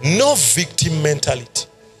 No victim mentality.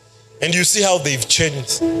 And you see how they've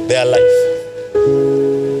changed their life.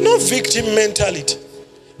 No victim mentality.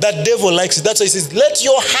 That devil likes it. That's why he says, let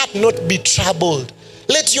your heart not be troubled.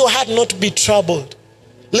 Let your heart not be troubled.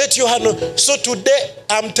 Let your heart not. So today,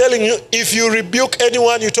 I'm telling you, if you rebuke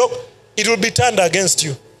anyone you talk, it will be turned against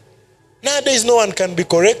you. Nowadays, no one can be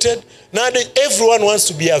corrected. Nowadays, everyone wants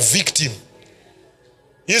to be a victim.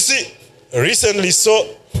 You see, recently,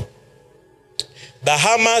 so The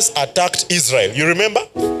Hamas attacked Israel. You remember?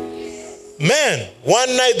 Man,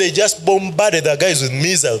 one night they just bombarded the guys with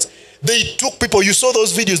missiles. They took people, you saw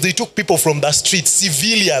those videos, they took people from the streets,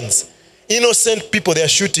 civilians, innocent people, they are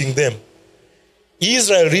shooting them.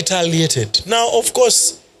 Israel retaliated. Now, of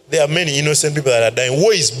course, there are many innocent people that are dying.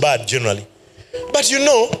 War is bad generally. But you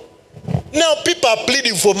know, now people are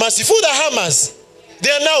pleading for mercy. For the Hamas, they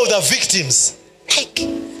are now the victims. Like,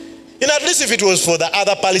 you know, at least if it was for the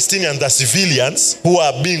other Palestinians, the civilians who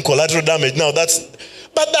are being collateral damage, now that's...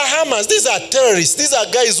 But the Hamas, these are terrorists. These are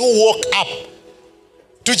guys who walk up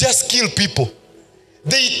to just kill people.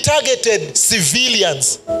 They targeted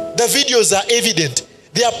civilians. The videos are evident.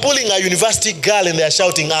 They are pulling a university girl and they are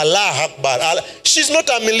shouting, Allah Akbar. Allah. She's not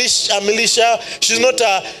a militia. She's not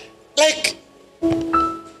a... Like...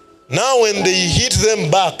 Now when they hit them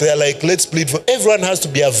back, they're like, let's plead for... Everyone has to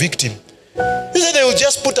be a victim. They said they will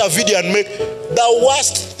just put a video and make the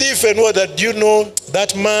worst thief and what that, you know,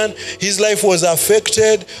 that man, his life was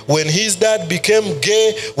affected when his dad became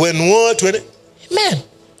gay, when... Man,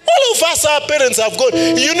 all of us, our parents have gone.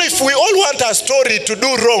 You know, if we all want a story to do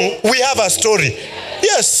wrong, we have a story.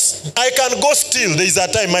 Yes, I can go steal. There is a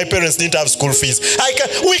time my parents didn't have school fees.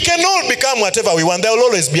 We can all become whatever we want. There will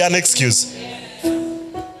always be an excuse.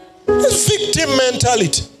 Victim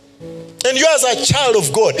mentality. And you as a child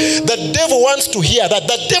of God, the devil wants to hear that.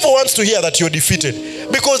 The devil wants to hear that you're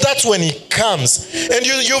defeated. Because that's when he comes. And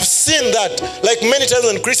you've seen that. Like many times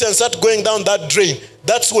when Christians start going down that drain,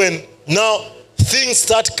 that's when now things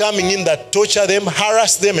start coming in that torture them,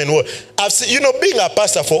 harass them and what. I've seen, you know, being a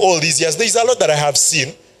pastor for all these years, there's a lot that I have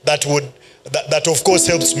seen that of course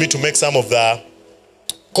helps me to make some of the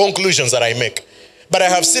conclusions that I make. But I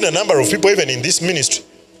have seen a number of people even in this ministry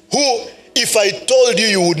who, if I told you,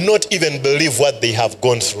 you would not even believe what they have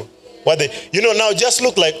gone through. You know, now just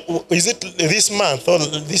look like, is it this month or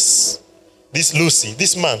this Lucy,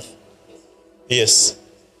 this month? Yes.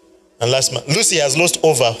 And last month, Lucy has lost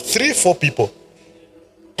over 3-4 people,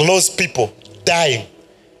 close people, dying.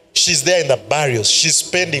 She's there in the burials. She's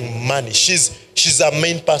spending money. She's a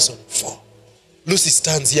main person. Lucy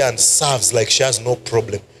stands here and serves like she has no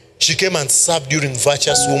problem. She came and served during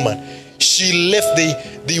Virtuous Woman. She left,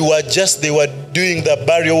 they were doing the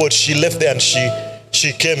burial. She left there and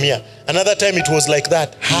she came here. Another time it was like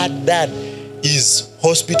that. Her dad is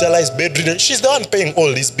hospitalized, bedridden. She's the one paying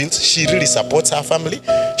all these bills. She really supports her family.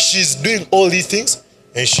 She's doing all these things.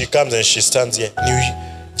 And she comes and she stands here. And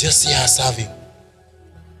you just see her serving.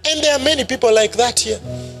 And there are many people like that here.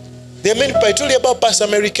 There are many people. I told you about Pastor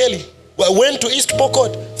Mary Kelly. I went to East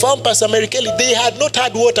Pokot, found Pastor Mary Kelly. They had not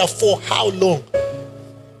had water for how long?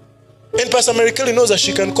 And Pastor Mary Kelly knows that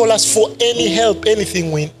she can call us for any help,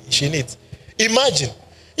 anything she needs. Imagine.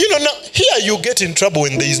 You know, now, here you get in trouble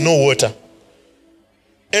when there is no water.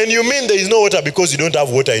 And you mean there is no water because you don't have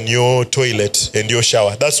water in your toilet and your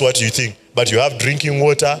shower. That's what you think. But you have drinking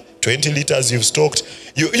water, 20 liters you've stocked.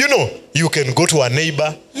 You know, you can go to a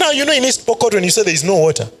neighbor. Now, you know, in East Pokot, when you say there is no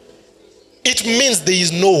water, it means there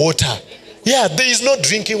is no water. Yeah, there is no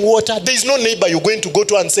drinking water. There is no neighbor you're going to go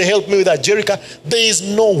to and say, help me with a jerrycan. There is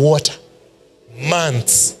no water.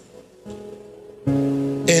 Months.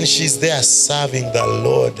 And she's there serving the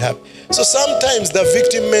Lord. So sometimes the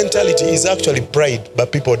victim mentality is actually pride,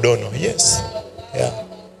 but people don't know. Yes. Yeah.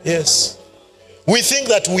 Yes. We think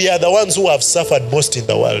that we are the ones who have suffered most in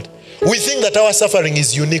the world. We think that our suffering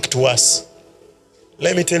is unique to us.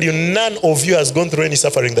 Let me tell you, none of you has gone through any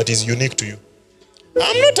suffering that is unique to you.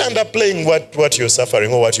 I'm not underplaying what you're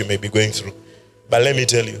suffering or what you may be going through. But let me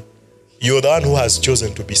tell you, you're the one who has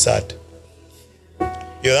chosen to be sad.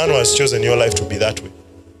 You're the one who has chosen your life to be that way.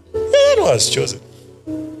 You're the one who has chosen.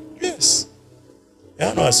 Yes. You're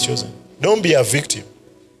the one who has chosen. Don't be a victim.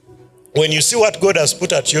 When you see what God has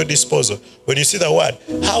put at your disposal, when you see the word,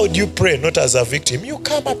 how do you pray not as a victim? You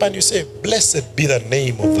come up and you say, blessed be the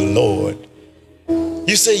name of the Lord.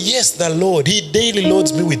 You say, yes, the Lord, He daily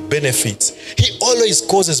loads me with benefits. He always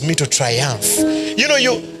causes me to triumph. You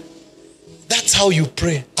know, that's how you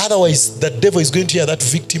pray. Otherwise, the devil is going to hear that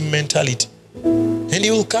victim mentality. And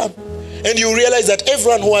he will come. And you realize that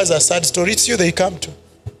everyone who has a sad story, it's you they come to.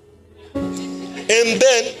 And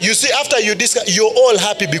then, you see, after you discuss, you're all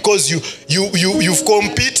happy because you've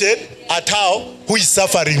competed at who is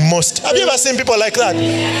suffering most. Have you ever seen people like that?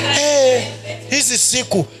 Hey, this is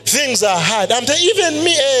siku. Things are hard. Even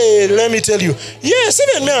me, hey, let me tell you. Yes,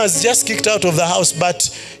 even me, I was just kicked out of the house. But,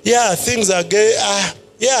 yeah, things are gay.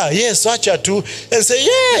 Yeah, yes, such a too. And say,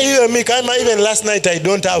 yeah, you and me, even last night I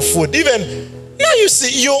don't have food. Even, now you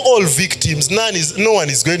see, you're all victims. No one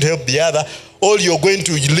is going to help the other. all you're going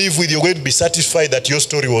to live with, you're going to be satisfied that your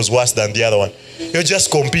story was worse than the other one. You're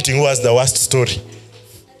just competing who has the worst story.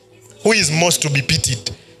 Who is most to be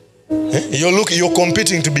pitied? You're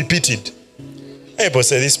competing to be pitied. People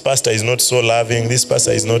say, this pastor is not so loving, this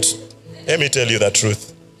pastor is not... Let me tell you the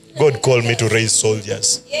truth. God called me to raise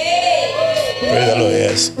soldiers. Praise the Lord,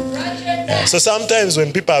 yes. Yeah. So sometimes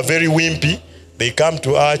when people are very wimpy, they come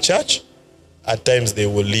to our church, at times they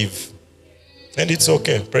will leave. And it's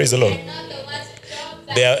okay. Praise the Lord.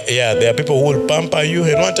 There are people who will pamper you,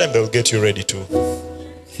 and one time they'll get you ready to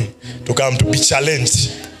come to be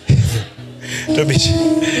challenged.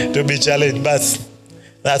 to be challenged. But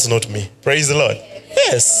that's not me. Praise the Lord.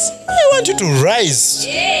 Yes. I want you to rise.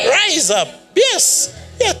 Rise up. Yes.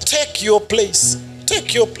 Yeah, take your place.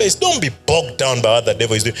 Take your place. Don't be bogged down by what the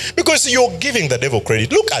devil is doing. Because you're giving the devil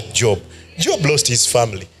credit. Look at Job. Job lost his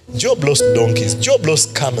family. Job lost donkeys. Job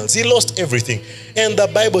lost camels. He lost everything. And the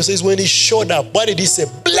Bible says when he showed up, what did he say?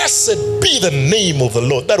 Blessed be the name of the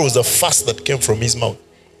Lord. That was the first that came from his mouth.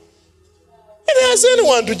 And has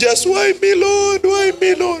anyone to just, why me, Lord? Why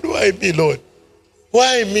me, Lord? Why me, Lord?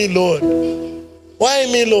 Why me, Lord? Why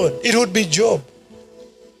me, Lord? It would be Job.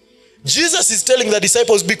 Jesus is telling the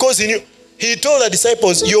disciples because he knew. He told the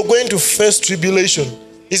disciples, you're going to face tribulation.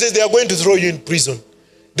 He says they are going to throw you in prison.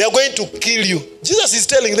 They are going to kill you. Jesus is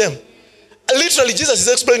telling them. Literally, Jesus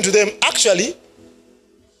is explaining to them, actually,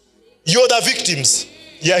 you're the victims.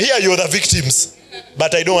 Yeah, here you're the victims.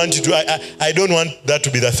 But I don't want you to, I don't want that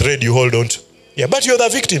to be the thread you hold on to. Yeah, but you're the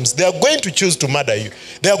victims. They are going to choose to murder you.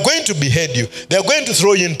 They are going to behead you. They are going to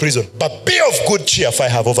throw you in prison. But be of good cheer, for I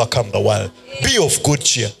have overcome the world. Be of good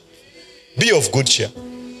cheer. Be of good cheer.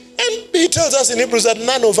 And he tells us in Hebrews that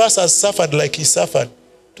none of us has suffered like he suffered,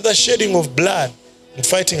 to the shedding of blood and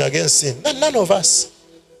fighting against sin. None of us.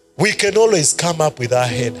 We can always come up with our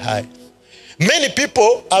head high. Many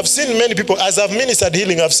people, I've seen many people, as I've ministered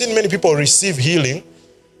healing, I've seen many people receive healing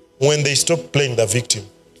when they stop playing the victim.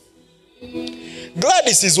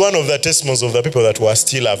 Gladys is one of the testimonies of the people that were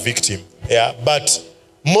still a victim. Yeah, but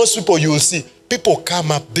most people you will see, people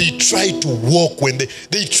come up, they try to walk when they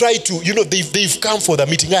try to, they've come for the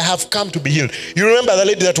meeting. I have come to be healed. You remember the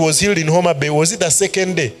lady that was healed in Homa Bay? Was it the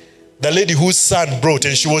second day? The lady whose son brought,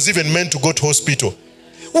 and she was even meant to go to hospital.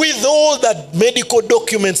 With all that medical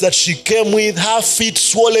documents that she came with, her feet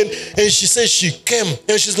swollen, and she says she came,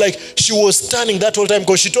 and she's like, she was standing that whole time,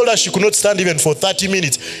 because she told us she could not stand even for 30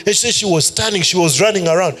 minutes. And she said she was standing, she was running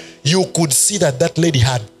around. You could see that that lady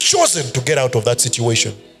had chosen to get out of that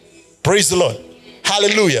situation. Praise the Lord.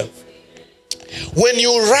 Hallelujah. When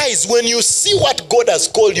you rise, when you see what God has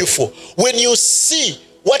called you for, when you see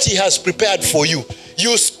what he has prepared for you,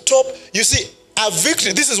 you stop. You see, a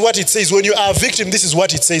victim, this is what it says. When you are a victim, this is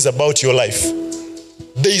what it says about your life.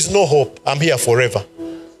 There is no hope. I'm here forever.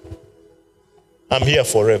 I'm here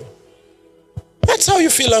forever. That's how you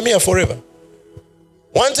feel. I'm here forever.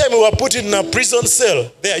 One time we were put in a prison cell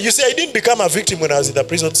there. You see, I didn't become a victim when I was in the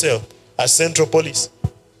prison cell as Central Police.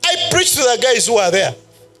 I preached to the guys who were there.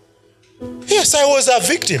 Yes, I was a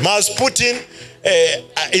victim. I was put in.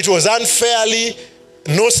 It was unfairly.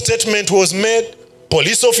 No statement was made.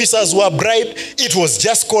 Police officers were bribed. It was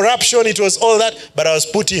just corruption. It was all that. But I was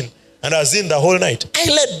put in. And I was in the whole night.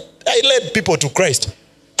 I led people to Christ.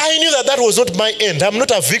 I knew that that was not my end. I'm not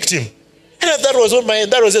a victim. And that was not my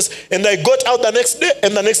end. That was just, and I got out the next day,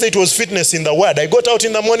 and the next day it was fitness in the word. I got out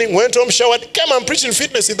in the morning, went home, showered, came and preaching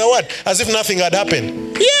fitness in the word, as if nothing had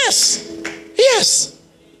happened. Yes. Yes.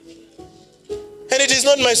 And it is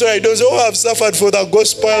not my story. I don't say, oh, I've suffered for the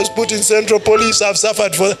gospel. I was put in Central Police. I've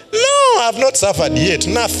suffered for that. No, I've not suffered yet.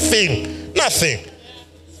 Nothing. Nothing.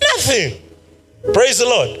 Nothing. Praise the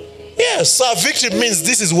Lord. Yes, so a victim means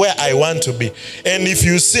this is where I want to be. And if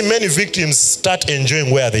you see many victims start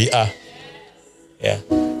enjoying where they are. Yeah.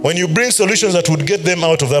 When you bring solutions that would get them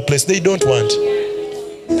out of that place, they don't want.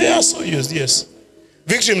 They are so used, yes.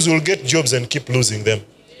 Victims will get jobs and keep losing them.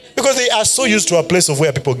 Because they are so used to a place of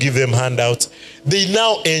where people give them handouts. They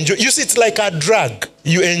now enjoy. You see, it's like a drug.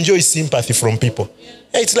 You enjoy sympathy from people.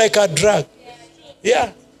 It's like a drug.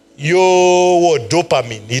 Yeah. Your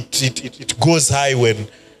dopamine, it goes high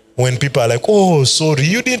when people are like, oh, sorry,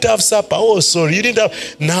 you didn't have supper. Oh, sorry, you didn't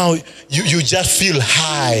have. Now you just feel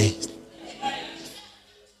high.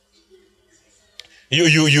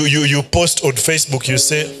 You post on Facebook, you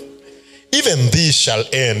say, even these shall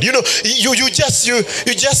end. You know, you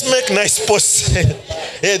just make nice posts.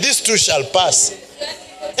 Yeah, these too shall pass.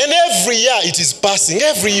 And every year it is passing.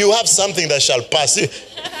 Every year you have something that shall pass.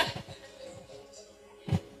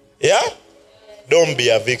 Yeah? Don't be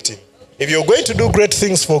a victim. If you're going to do great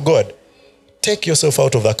things for God, take yourself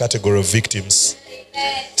out of the category of victims.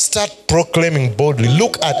 Start proclaiming boldly.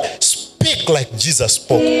 Speak like Jesus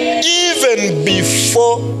spoke. Even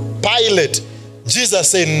before Pilate,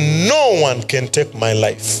 Jesus said, no one can take my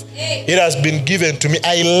life. It has been given to me.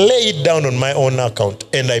 I lay it down on my own account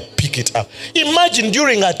and I pick it up. Imagine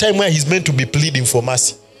during a time where he's meant to be pleading for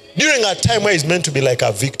mercy. During a time where he's meant to be like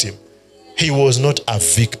a victim. He was not a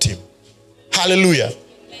victim. Hallelujah.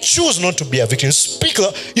 Choose not to be a victim. Speak.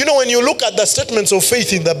 You know, when you look at the statements of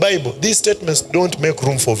faith in the Bible, these statements don't make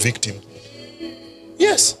room for victim.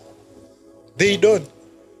 Yes. They don't.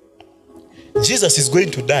 Jesus is going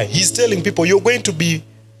to die. He's telling people, you're going to be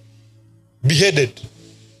beheaded.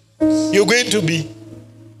 You're going to be,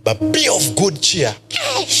 but be of good cheer.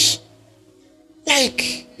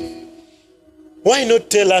 Like, why not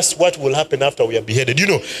tell us what will happen after we are beheaded? You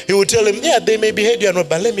know, he will tell them, yeah, they may behead you or not,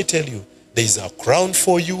 but let me tell you, there is a crown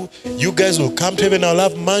for you. You guys will come to heaven. I'll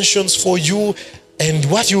have mansions for you. And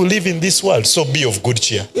what you live in this world, so be of good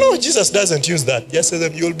cheer. No, Jesus doesn't use that. Just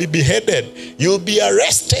says you'll be beheaded. You'll be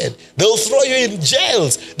arrested. They'll throw you in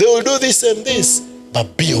jails. They will do this and this.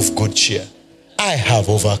 But be of good cheer. I have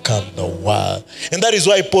overcome the world. And that is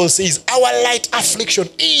why Paul says, our light affliction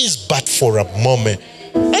is but for a moment.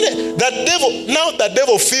 And the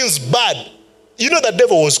devil feels bad. You know, the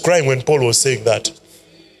devil was crying when Paul was saying that.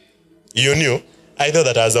 You knew? I know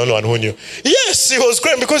that I was the only one who knew. Yes, he was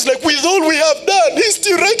crying because like, with all we have done, he's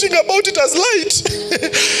still writing about it as light.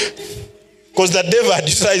 Because the devil had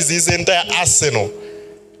utilized his entire arsenal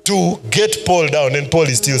to get Paul down. And Paul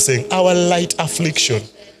is still saying, our light affliction.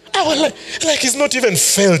 Our light. Like he's not even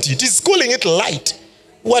felt it. He's calling it light.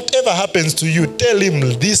 Whatever happens to you, tell him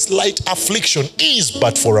this light affliction is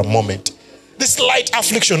but for a moment. This light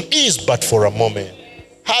affliction is but for a moment.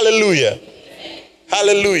 Hallelujah.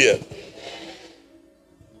 Hallelujah.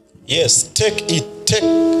 Yes, take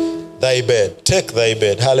thy bed. Take thy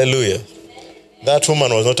bed. Hallelujah. That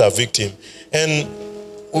woman was not a victim. And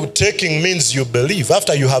taking means you believe.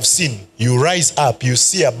 After you have seen, you rise up, you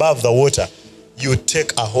see above the water, you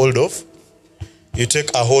take a hold of. You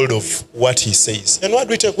take a hold of what he says. And what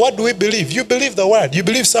do we take? What do we believe? You believe the word. You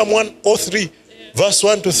believe Psalm 103, verse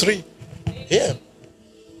 1 to 3. Yeah.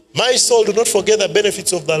 My soul, do not forget the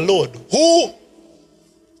benefits of the Lord. Who?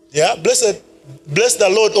 Yeah, bless the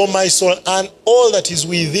Lord, O my soul, and all that is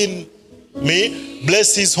within me.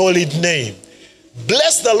 Bless his holy name.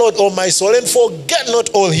 Bless the Lord, O my soul, and forget not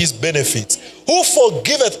all his benefits. Who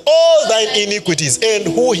forgiveth all thine iniquities,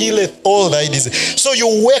 and who healeth all thy diseases. So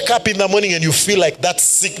you wake up in the morning and you feel like that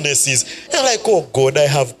sickness is, you're like, oh God, I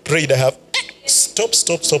have prayed,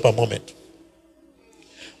 Stop a moment.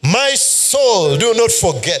 My soul, do not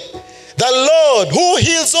forget the Lord who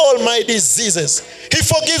heals all my diseases. He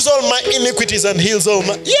forgives all my iniquities and heals all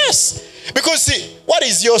my... Yes. Because see, what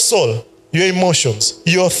is your soul? Your emotions,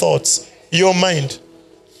 your thoughts, your mind.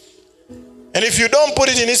 And if you don't put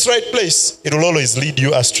it in its right place, it will always lead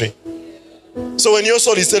you astray. So when your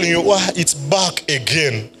soul is telling you, oh, it's back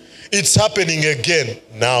again, it's happening again,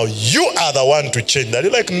 now you are the one to change that.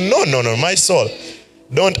 You're like, no, my soul,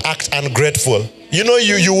 don't act ungrateful. You know,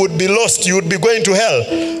 you would be lost. You would be going to hell.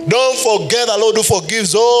 Don't forget the Lord who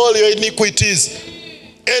forgives all your iniquities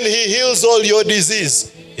and he heals all your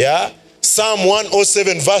disease. Yeah. Psalm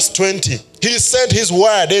 107 verse 20. He sent his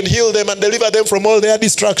word and healed them and delivered them from all their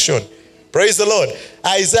destruction. Praise the Lord.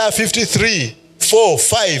 Isaiah 53, 4,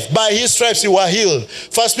 5. By his stripes you were healed.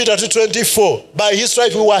 1 Peter 2:24. By his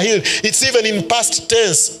stripes we were healed. It's even in past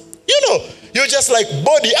tense. You know, you're just like,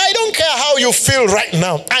 body, I don't care how you feel right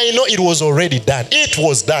now. I know it was already done. It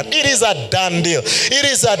was done. It is a done deal. It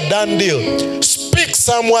is a done deal. Speak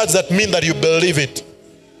some words that mean that you believe it.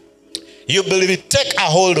 You believe it. Take a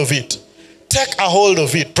hold of it. Take a hold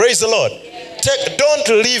of it. Praise the Lord. Don't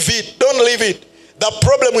leave it. Don't leave it. The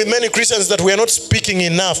problem with many Christians is that we are not speaking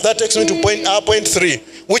enough. That takes me to point 3,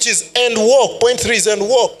 which is and walk. Point 3 is and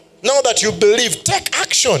walk. Now that you believe, take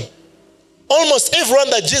action. Almost everyone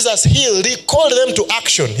that Jesus healed, he called them to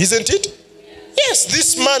action, isn't it? Yes,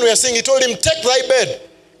 this man we are saying, he told him, take thy bed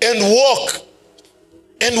and walk.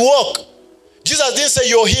 And walk. Jesus didn't say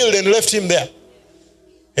you're healed and left him there.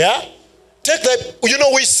 Yeah? Take thy, you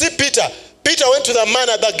know, we see Peter. Peter went to the man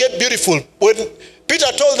at the gate beautiful. When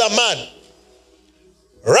Peter told the man,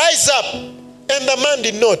 rise up. And the man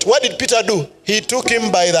did not. What did Peter do? He took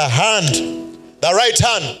him by the hand, the right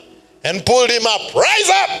hand, and pulled him up. Rise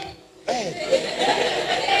up.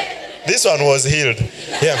 This one was healed.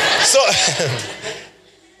 Yeah. So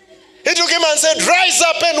he took him and said, rise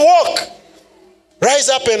up and walk. Rise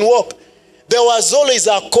up and walk. There was always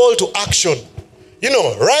a call to action. You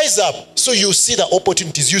know, rise up so you see the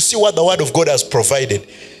opportunities. You see what the word of God has provided.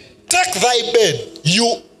 Take thy bed.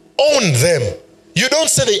 You own them. You don't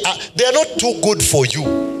say they are not too good for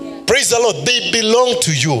you. Praise the Lord. They belong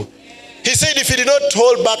to you. He said if he did not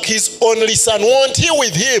hold back his only son, won't he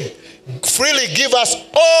with him freely give us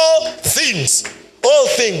all things? All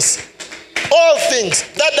things. All things.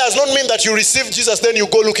 That does not mean that you receive Jesus, then you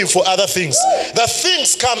go looking for other things. The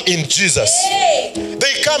things come in Jesus.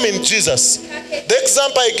 They come in Jesus. The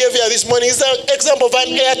example I gave you this morning is the example of an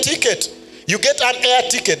air ticket. You get an air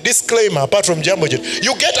ticket. Disclaimer, apart from Jumbo Jet.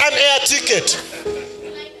 You get an air ticket.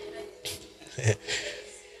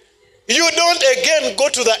 You don't again go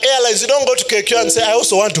to the airlines. You don't go to KQ and say, I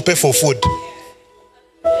also want to pay for food.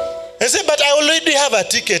 And say, but I already have a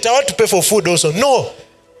ticket. I want to pay for food also. No.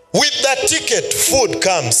 With that ticket, food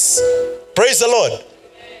comes. Praise the Lord.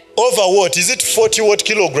 Over what? Is it 40 what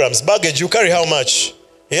kilograms? Baggage, you carry how much?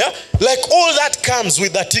 Yeah? Like all that comes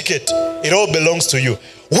with that ticket. It all belongs to you.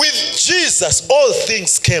 With Jesus, all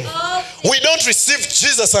things came. We don't receive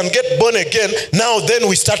Jesus and get born again. Now then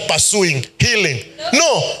we start pursuing healing.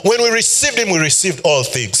 No. When we received him, we received all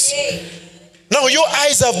things. Now your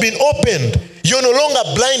eyes have been opened. You're no longer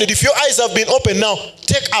blinded. If your eyes have been opened now,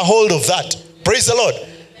 take a hold of that. Praise the Lord.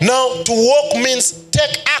 Now, to walk means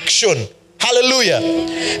take action. Hallelujah.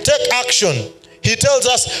 Take action. He tells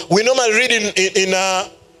us, we normally read in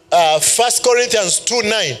 1 Corinthians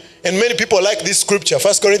 2:9, and many people like this scripture,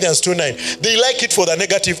 1 Corinthians 2:9. They like it for the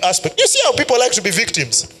negative aspect. You see how people like to be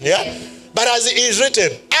victims? Yeah? But as it is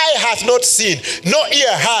written, eye hath not seen, no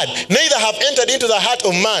ear heard, neither have entered into the heart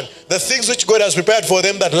of man the things which God has prepared for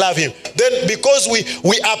them that love him. Then because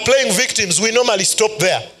we are playing victims, we normally stop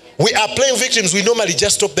there. We are playing victims, we normally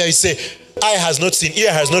just stop there. We say, eye has not seen,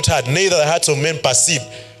 ear has not heard, neither the hearts of men perceived.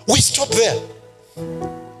 We stop there.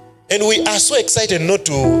 And we are so excited not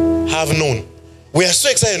to have known. We are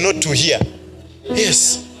so excited not to hear.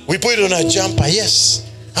 Yes. We put it on a jumper. Yes.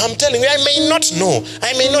 I'm telling you, I may not know.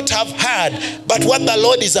 I may not have heard. But what the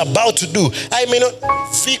Lord is about to do, I may not.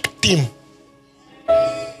 Victim.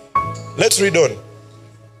 Let's read on.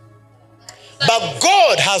 But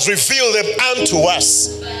God has revealed them unto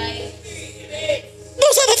us.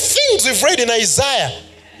 Those are the things we've read in Isaiah.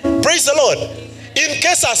 Praise the Lord. In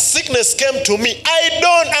case a sickness came to me,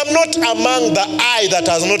 I'm not among the eye that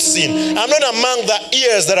has not seen. I'm not among the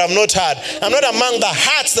ears that have not heard. I'm not among the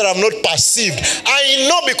hearts that have not perceived.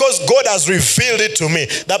 I know because God has revealed it to me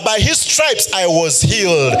that by his stripes I was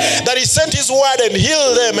healed. That he sent his word and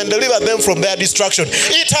healed them and delivered them from their destruction.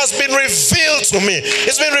 It has been revealed to me.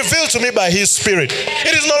 It's been revealed to me by his spirit.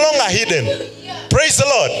 It is no longer hidden. Praise the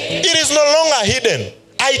Lord. It is no longer hidden.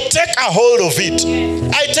 I take a hold of it.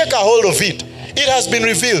 I take a hold of it. It has been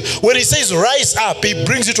revealed. When he says rise up, he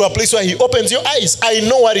brings you to a place where he opens your eyes. I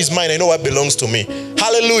know what is mine. I know what belongs to me.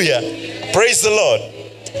 Hallelujah. Praise the Lord.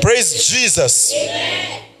 Praise Jesus.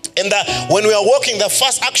 And that when we are walking, the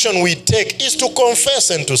first action we take is to confess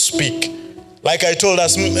and to speak. Like I told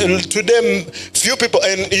us, today few people,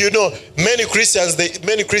 and you know, many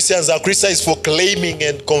Christians are criticized for claiming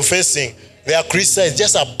and confessing. They are criticized,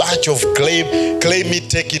 just a bunch of claim it,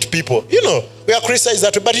 take it people. You know, we are criticized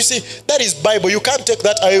that way. But you see, that is Bible. You can't take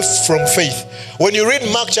that away from faith. When you read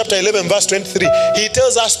Mark chapter 11, verse 23, he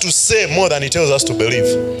tells us to say more than he tells us to believe.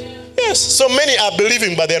 Yes, so many are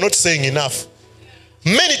believing, but they are not saying enough.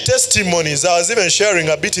 Many testimonies, I was even sharing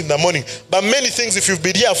a bit in the morning, but many things, if you've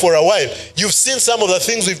been here for a while, you've seen some of the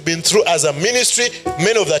things we've been through as a ministry,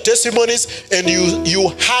 many of the testimonies, and you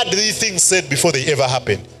heard these things said before they ever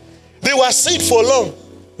happened. They were said for long.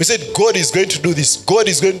 We said, God is going to do this. God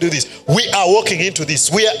is going to do this. We are walking into this.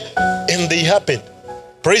 And they happened.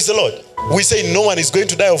 Praise the Lord. We say no one is going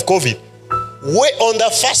to die of COVID. We're on the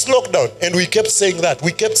first lockdown. And we kept saying that.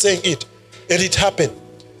 We kept saying it. And it happened.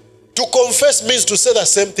 To confess means to say the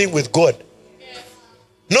same thing with God.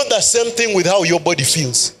 Not the same thing with how your body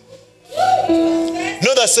feels.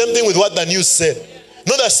 Not the same thing with what the news said.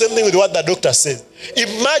 Not the same thing with what the doctor says.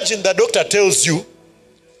 Imagine the doctor tells you,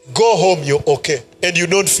 go home, you're okay. And you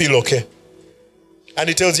don't feel okay. And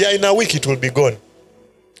he tells you, yeah, in a week it will be gone.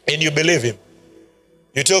 And you believe him.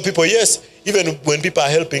 You tell people, yes, even when people are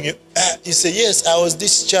helping you, you say, yes, I was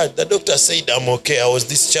discharged. The doctor said I'm okay, I was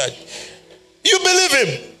discharged. You believe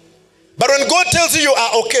him. But when God tells you you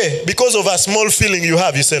are okay, because of a small feeling you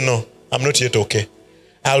have, you say, no, I'm not yet okay.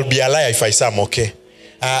 I'll be a liar if I say I'm okay.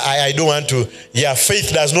 I don't want to. Yeah,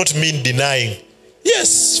 faith does not mean denying.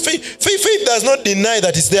 Yes, faith does not deny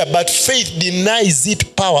that it's there, but faith denies its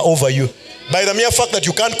power over you. By the mere fact that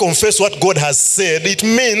you can't confess what God has said, it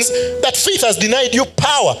means that faith has denied you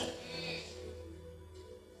power.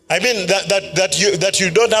 I mean that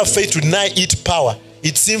you don't have faith to deny its power.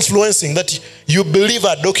 It's influencing that you believe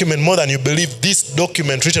a document more than you believe this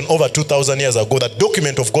document written over 2,000 years ago, that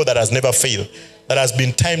document of God that has never failed. that has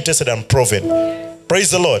been time tested and proven.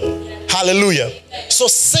 Praise the Lord. Hallelujah. So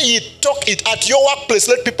say it, talk it. At your workplace,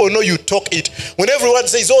 let people know you talk it. When everyone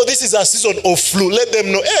says, oh, this is a season of flu, let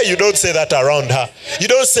them know, hey, you don't say that around her. You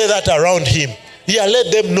don't say that around him. Yeah,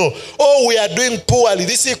 let them know. Oh, we are doing poorly.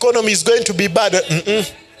 This economy is going to be bad.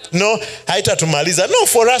 No, haita tumaliza. No,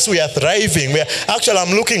 for us, we are thriving. Actually,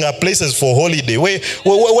 I'm looking at places for holiday. Where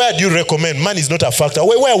do you recommend? Money is not a factor.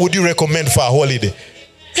 Where would you recommend for a holiday?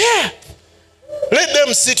 Yeah. Let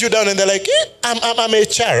them sit you down and they're like, I'm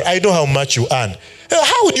HR. I know how much you earn.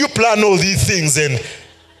 How would you plan all these things? And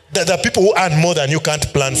the people who earn more than you can't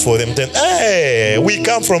plan for them. Then, hey, we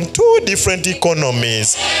come from two different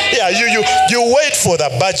economies. Yeah, you wait for the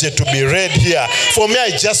budget to be read here. For me,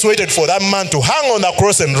 I just waited for that man to hang on the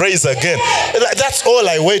cross and raise again. That's all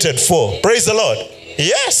I waited for. Praise the Lord.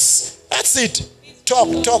 Yes, that's it. Talk.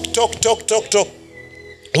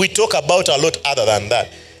 We talk about a lot other than that.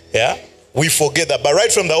 Yeah. We forget that. But right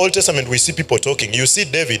from the Old Testament, we see people talking. You see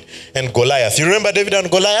David and Goliath. You remember David and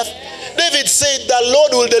Goliath? David said, the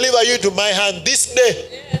Lord will deliver you to my hand this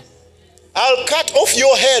day. I'll cut off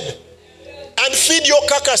your head and feed your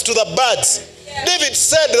carcass to the birds. David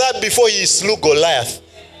said that before he slew Goliath.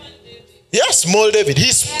 Yes, small David.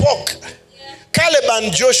 He spoke. Caleb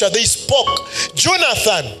and Joshua, they spoke.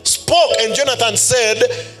 Jonathan spoke, and Jonathan said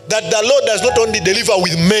that the Lord does not only deliver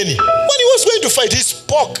with many. When he was going to fight, he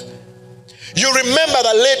spoke. You remember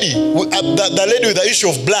the lady with the issue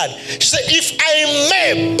of blood. She said, if I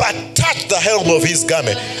may but touch the hem of his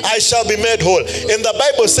garment, I shall be made whole. And the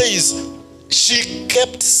Bible says, she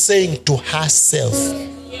kept saying to herself.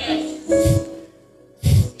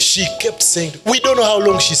 She kept saying, we don't know how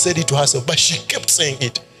long she said it to herself, but she kept saying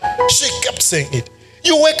it. She kept saying it.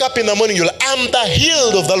 You wake up in the morning, you're like, I'm the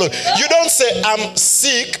healed of the Lord. You don't say, I'm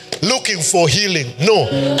sick looking for healing. No,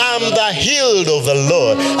 I'm the healed of the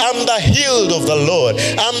Lord. I'm the healed of the Lord.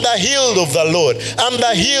 I'm the healed of the Lord. I'm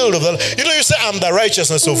the healed of the Lord. You know, you say, I'm the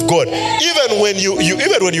righteousness of God. Even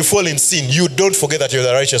when you fall in sin, you don't forget that you're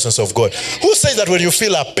the righteousness of God. Who says that when you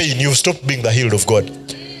feel a pain, you stop being the healed of God?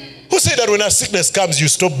 Who says that when a sickness comes, you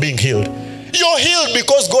stop being healed? You're healed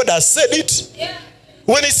because God has said it.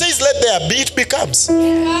 When he says, let there be, it becomes.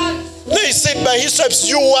 No, he said, by his stripes,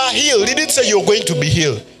 you are healed. He didn't say you're going to be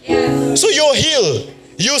healed. So you're healed.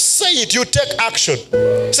 You say it, you take action.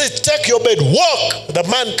 Say, take your bed, walk. The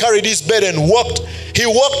man carried his bed and walked. He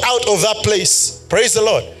walked out of that place. Praise the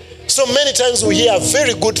Lord. So many times we hear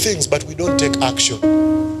very good things, but we don't take action.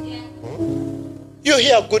 You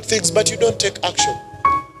hear good things, but you don't take action.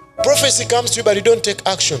 Prophecy comes to you, but you don't take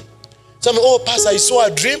action. Some, oh, Pastor, I saw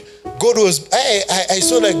a dream. I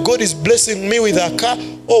saw like God is blessing me with a car.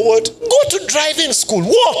 Or what? Go to driving school.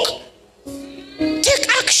 Walk. Take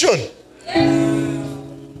action.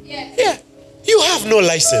 Yeah. You have no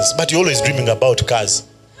license, but you're always dreaming about cars.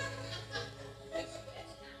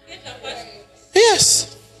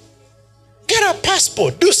 Yes. Get a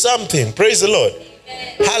passport. Do something. Praise the Lord.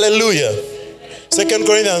 Hallelujah. 2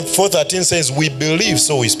 Corinthians 4:13 says, we believe,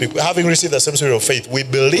 so we speak. Having received the same spirit of faith, we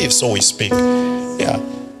believe, so we speak. Yeah.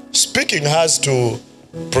 Speaking has to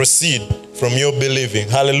proceed from your believing.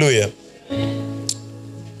 Hallelujah.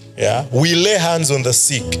 Yeah. We lay hands on the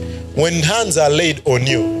sick. When hands are laid on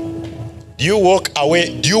you, do you walk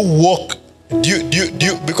away? Do you walk?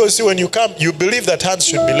 Because see, when you come, you believe that hands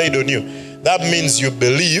should be laid on you. That means you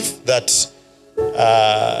believe that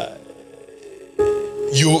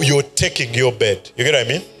you're taking your bed. You get what I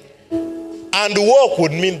mean? And walk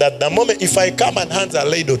would mean that the moment, if I come and hands are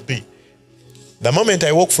laid on me, the moment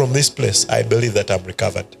I walk from this place, I believe that I'm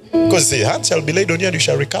recovered. Because the hands shall be laid on you and you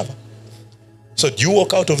shall recover. So do you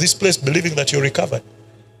walk out of this place believing that you're recovered?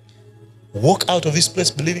 Walk out of this place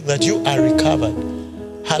believing that you are recovered.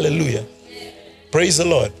 Hallelujah. Praise the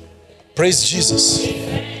Lord. Praise Jesus.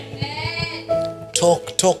 Talk.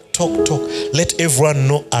 Let everyone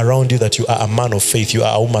know around you that you are a man of faith. You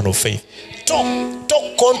are a woman of faith.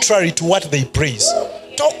 Talk contrary to what they praise.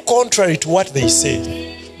 Talk contrary to what they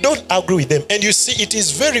say. Don't agree with them. And you see, it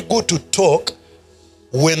is very good to talk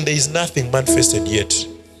when there is nothing manifested yet.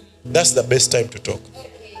 That's the best time to talk.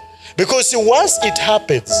 Because see, once it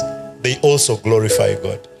happens, they also glorify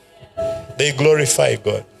God. They glorify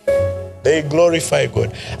God. They glorify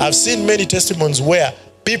God. I've seen many testimonies where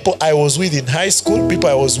people I was with in high school, people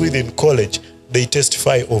I was with in college, they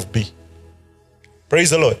testify of me.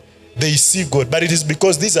 Praise the Lord. They see God. But it is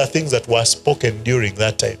because these are things that were spoken during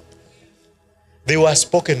that time. They were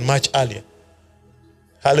spoken much earlier.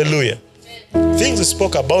 Hallelujah. Things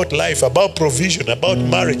spoke about life, about provision, about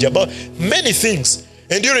marriage, about many things.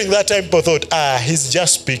 And during that time, people thought, he's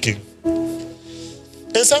just speaking.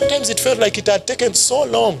 And sometimes it felt like it had taken so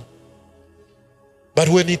long. But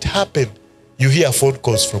when it happened, you hear phone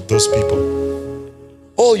calls from those people.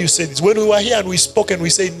 Oh, you said this. When we were here and we spoke and we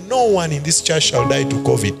said, no one in this church shall die to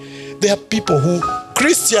COVID. There are people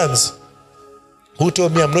Christians, who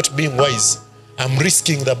told me I'm not being wise. I'm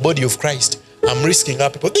risking the body of Christ. I'm risking our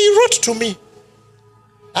people. They wrote to me.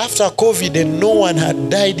 After COVID and no one had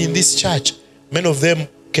died in this church, many of them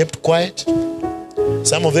kept quiet.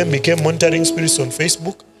 Some of them became monitoring spirits on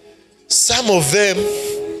Facebook. Some of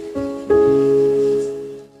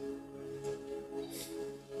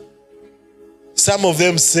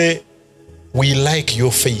them say, we like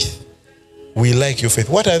your faith. We like your faith.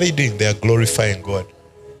 What are they doing? They are glorifying God.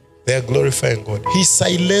 They are glorifying God. He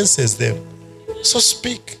silences them. So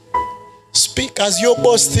speak. Speak. As your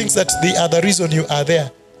boss thinks that they are the reason you are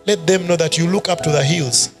there, let them know that you look up to the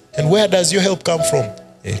hills. And where does your help come from?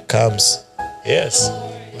 It comes. Yes.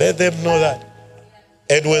 Let them know that.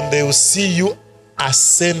 And when they will see you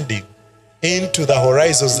ascending into the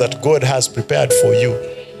horizons that God has prepared for you,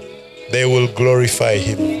 they will glorify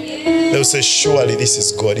Him. They will say, surely this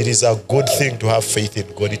is God. It is a good thing to have faith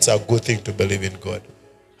in God. It's a good thing to believe in God.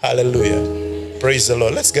 Hallelujah. Praise the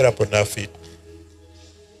Lord. Let's get up on our feet.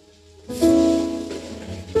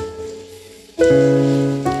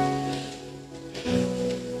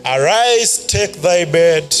 Arise, take thy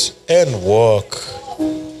bed and walk.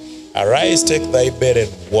 Arise, take thy bed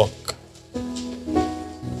and walk.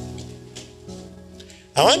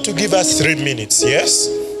 I want to give us 3 minutes, yes?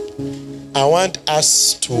 I want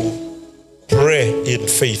us to pray in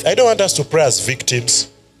faith. I don't want us to pray as victims.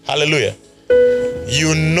 Hallelujah.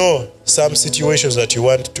 You know some situations that you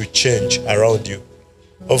want to change around you.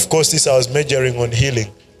 Of course, this I was majoring on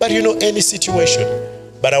healing. But you know any situation.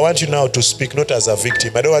 But I want you now to speak not as a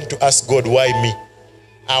victim. I don't want to ask God, why me?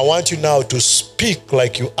 I want you now to speak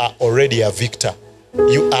like you are already a victor.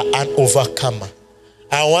 You are an overcomer.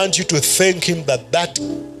 I want you to thank Him that that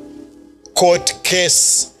court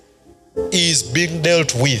case is being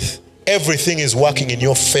dealt with. Everything is working in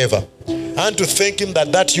your favor. And to thank Him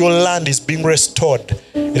that that your land is being restored.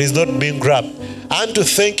 It is not being grabbed. And to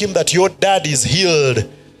thank Him that your dad is healed.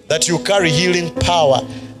 That you carry healing power.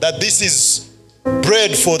 That this is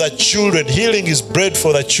bread for the children. Healing is bread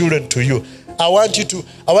for the children to you. I want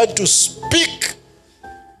to speak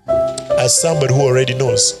as somebody who already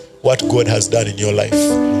knows what God has done in your life.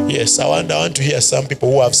 Yes, I want to hear some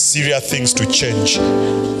people who have serious things to change.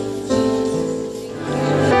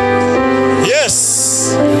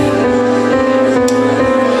 Yes.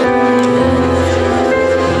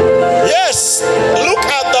 Yes. Look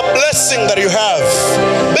at the blessing that you have.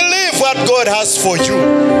 Believe what God has for you.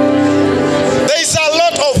 There is a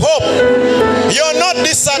lot of hope. You're not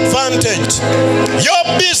disadvantaged. Your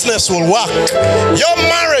business will work. Your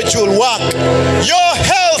marriage will work. Your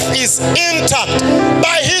health is intact.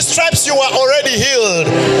 By His stripes you are already healed.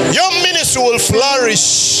 Your ministry will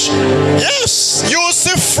flourish. Yes, you will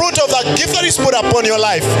see fruit of the gift that is put upon your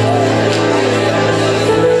life.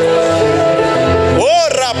 Oh,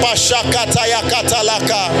 Rapashakata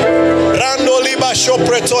Yakatalaka. Randoliba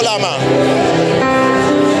Shopretolama.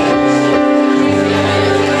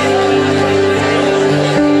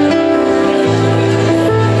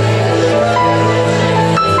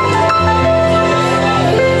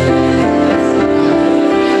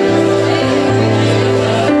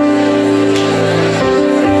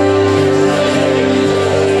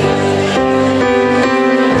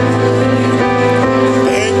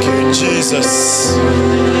 Jesus.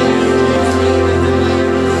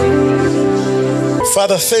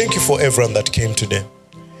 Father, thank you for everyone that came today.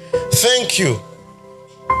 Thank you.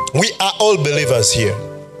 We are all believers here.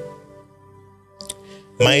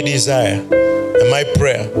 My desire and my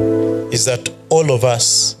prayer is that all of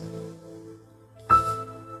us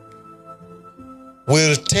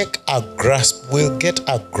will take a grasp, will get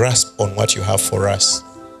a grasp on what you have for us.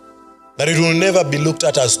 That it will never be looked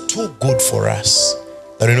at as too good for us.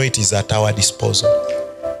 That we know it is at our disposal.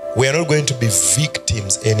 We are not going to be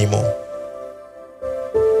victims anymore.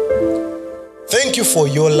 Thank you for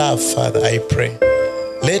your love, Father, I pray.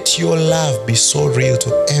 Let your love be so real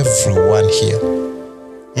to everyone here.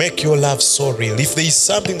 Make your love so real. If there is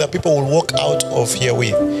something that people will walk out of here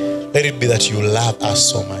with, let it be that you love us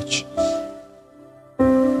so much.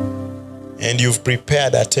 And you've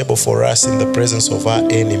prepared a table for us in the presence of our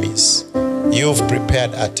enemies. You've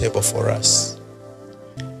prepared a table for us.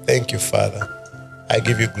 Thank you, Father. I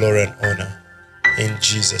give you glory and honor. In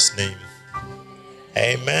Jesus' name.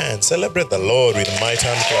 Amen. Celebrate the Lord with might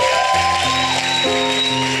and clap.